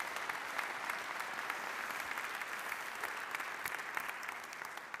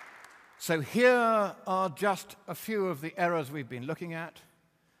 So here are just a few of the errors we've been looking at.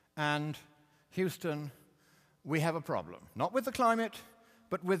 And Houston, we have a problem. Not with the climate,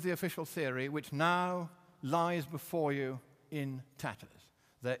 but with the official theory, which now lies before you in tatters.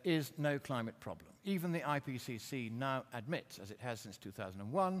 There is no climate problem. Even the IPCC now admits, as it has since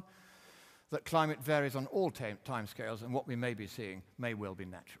 2001, that climate varies on all timescales, and what we may be seeing may well be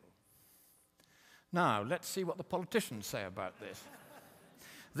natural. Now, let's see what the politicians say about this.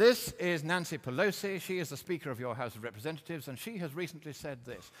 This is Nancy Pelosi. She is the Speaker of your House of Representatives, and she has recently said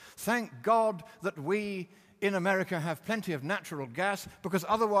this: "Thank God that we in America have plenty of natural gas, because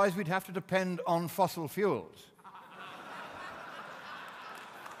otherwise we'd have to depend on fossil fuels."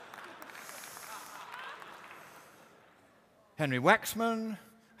 Henry Waxman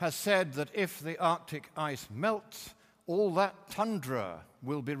has said that if the Arctic ice melts, all that tundra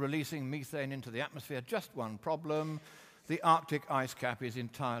will be releasing methane into the atmosphere. Just one problem: the Arctic ice cap is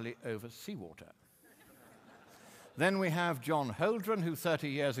entirely over seawater. Then we have John Holdren, who 30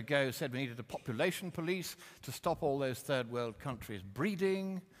 years ago said we needed a population police to stop all those third world countries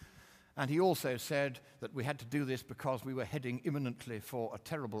breeding. And he also said that we had to do this because we were heading imminently for a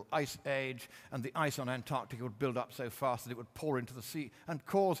terrible ice age, and the ice on Antarctica would build up so fast that it would pour into the sea and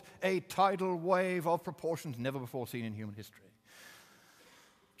cause a tidal wave of proportions never before seen in human history.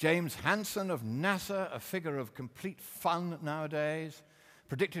 James Hansen of NASA, a figure of complete fun nowadays,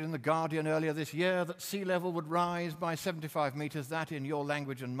 predicted in The Guardian earlier this year that sea level would rise by 75 meters. That, in your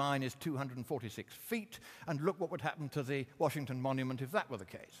language and mine, is 246 feet. And look what would happen to the Washington Monument if that were the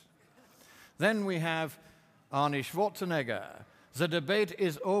case. Then we have Arnie Schwarzenegger. "The debate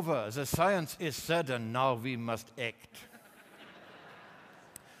is over. The science is certain. Now we must act."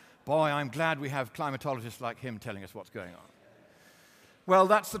 Boy, I'm glad we have climatologists like him telling us what's going on. Well,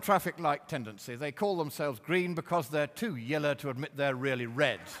 that's the traffic light tendency. They call themselves green because they're too yellow to admit they're really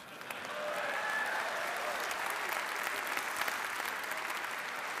red.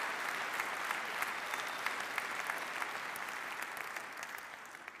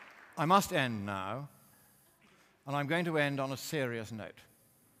 I must end now, and I'm going to end on a serious note,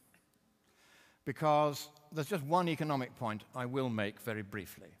 because there's just one economic point I will make very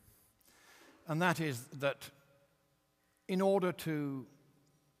briefly, and that is that in order to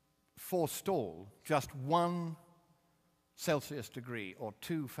forestall just 1 Celsius degree or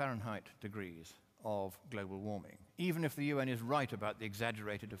 2 Fahrenheit degrees of global warming, even if the UN is right about the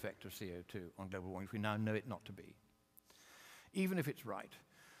exaggerated effect of CO2 on global warming, which we now know it not to be, even if it's right,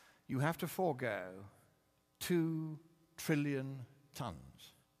 you have to forego 2 trillion tons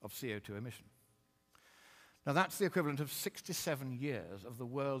of CO2 emission. Now that's the equivalent of 67 years of the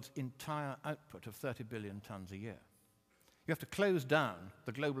world's entire output of 30 billion tons a year. You have to close down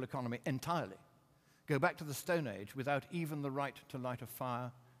the global economy entirely, go back to the Stone Age without even the right to light a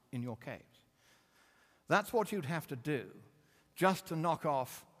fire in your caves. That's what you'd have to do just to knock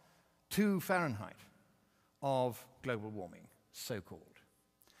off 2 Fahrenheit of global warming, so-called.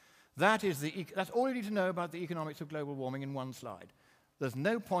 That's all you need to know about the economics of global warming in one slide. There's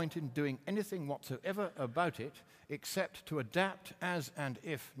no point in doing anything whatsoever about it except to adapt as and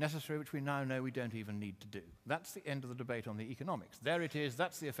if necessary, which we now know we don't even need to do. That's the end of the debate on the economics. There it is.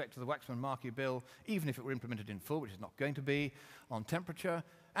 That's the effect of the Waxman-Markey bill, even if it were implemented in full, which is not going to be, on temperature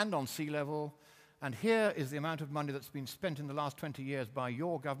and on sea level. And here is the amount of money that's been spent in the last 20 years by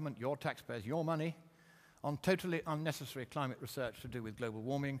your government, your taxpayers, your money, on totally unnecessary climate research to do with global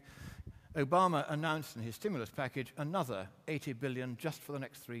warming. Obama announced in his stimulus package another $80 billion just for the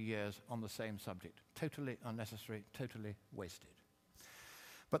next 3 years on the same subject. Totally unnecessary, totally wasted.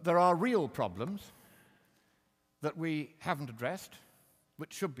 But there are real problems that we haven't addressed,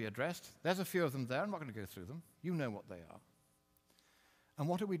 which should be addressed. There's a few of them there. I'm not going to go through them. You know what they are. And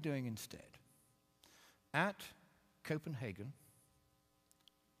what are we doing instead? At Copenhagen,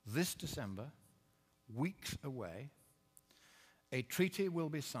 this December, weeks away, a treaty will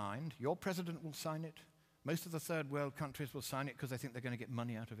be signed. Your president will sign it. Most of the third world countries will sign it because they think they're going to get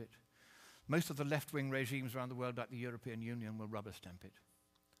money out of it. Most of the left-wing regimes around the world, like the European Union, will rubber stamp it.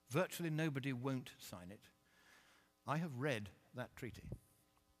 Virtually nobody won't sign it. I have read that treaty.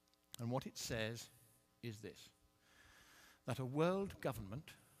 And what it says is this, that a world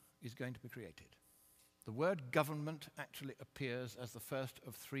government is going to be created. The word government actually appears as the first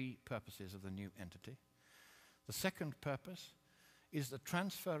of 3 purposes of the new entity. The second purpose is the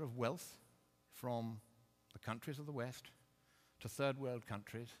transfer of wealth from the countries of the West to third world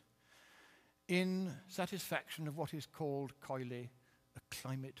countries in satisfaction of what is called coyly a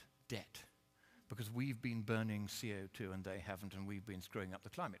climate debt, because we've been burning CO2 and they haven't, and we've been screwing up the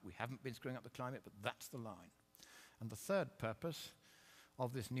climate. We haven't been screwing up the climate, but that's the line. And the third purpose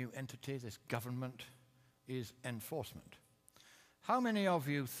of this new entity, this government, is enforcement. How many of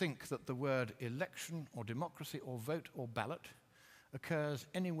you think that the word election or democracy or vote or ballot occurs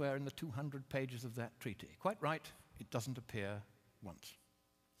anywhere in the 200 pages of that treaty? Quite right, it doesn't appear once.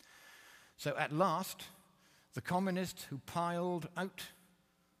 So at last, the communists who piled out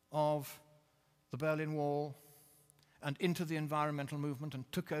of the Berlin Wall and into the environmental movement and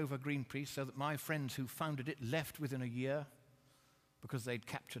took over Greenpeace, so that my friends who founded it left within a year because they'd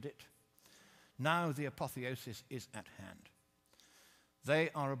captured it, now the apotheosis is at hand.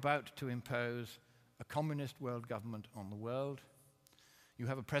 They are about to impose a communist world government on the world. You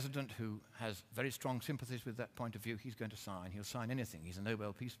have a president who has very strong sympathies with that point of view. He's going to sign. He'll sign anything. He's a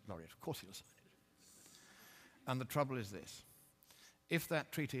Nobel Peace Laureate. Of course he'll sign it. And the trouble is this. If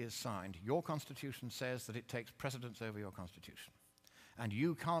that treaty is signed, your constitution says that it takes precedence over your constitution. And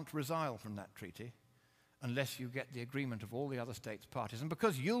you can't resile from that treaty unless you get the agreement of all the other states parties. And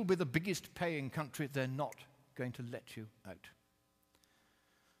because you'll be the biggest paying country, they're not going to let you out.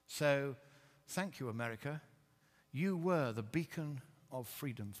 So, thank you, America. You were the beacon of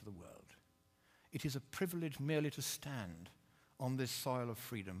freedom for the world. It is a privilege merely to stand on this soil of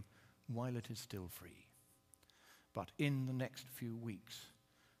freedom while it is still free. But in the next few weeks,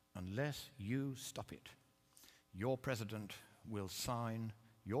 unless you stop it, your president will sign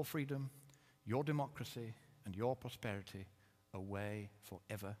your freedom, your democracy, and your prosperity away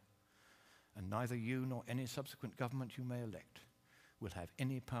forever, and neither you nor any subsequent government you may elect will have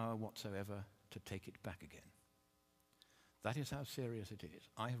any power whatsoever to take it back again. That is how serious it is.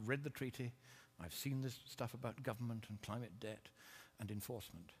 I have read the treaty. I've seen this stuff about government and climate debt and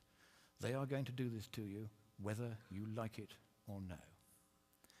enforcement. They are going to do this to you, whether you like it or no.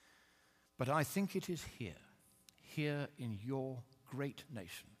 But I think it is here in your great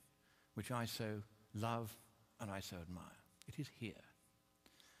nation, which I so love and I so admire. It is here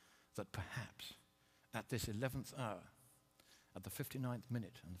that perhaps at this 11th hour, at the 59th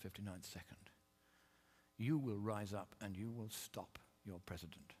minute and the 59th second, you will rise up and you will stop your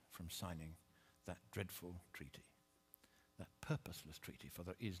president from signing that dreadful treaty, that purposeless treaty, for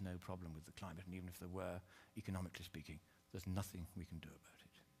there is no problem with the climate, and even if there were, economically speaking, there's nothing we can do about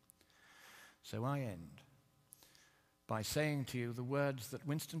it. So I end by saying to you the words that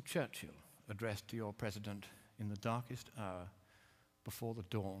Winston Churchill addressed to your president in the darkest hour before the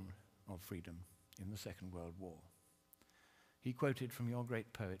dawn of freedom in the Second World War. He quoted from your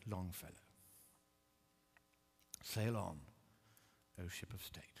great poet Longfellow, "Sail on, O ship of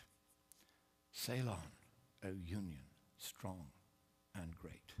state." Sail on, O Union, strong and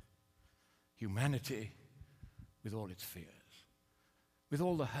great. Humanity, with all its fears, with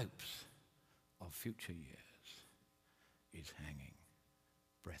all the hopes of future years, is hanging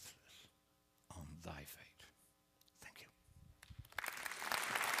breathless on thy face.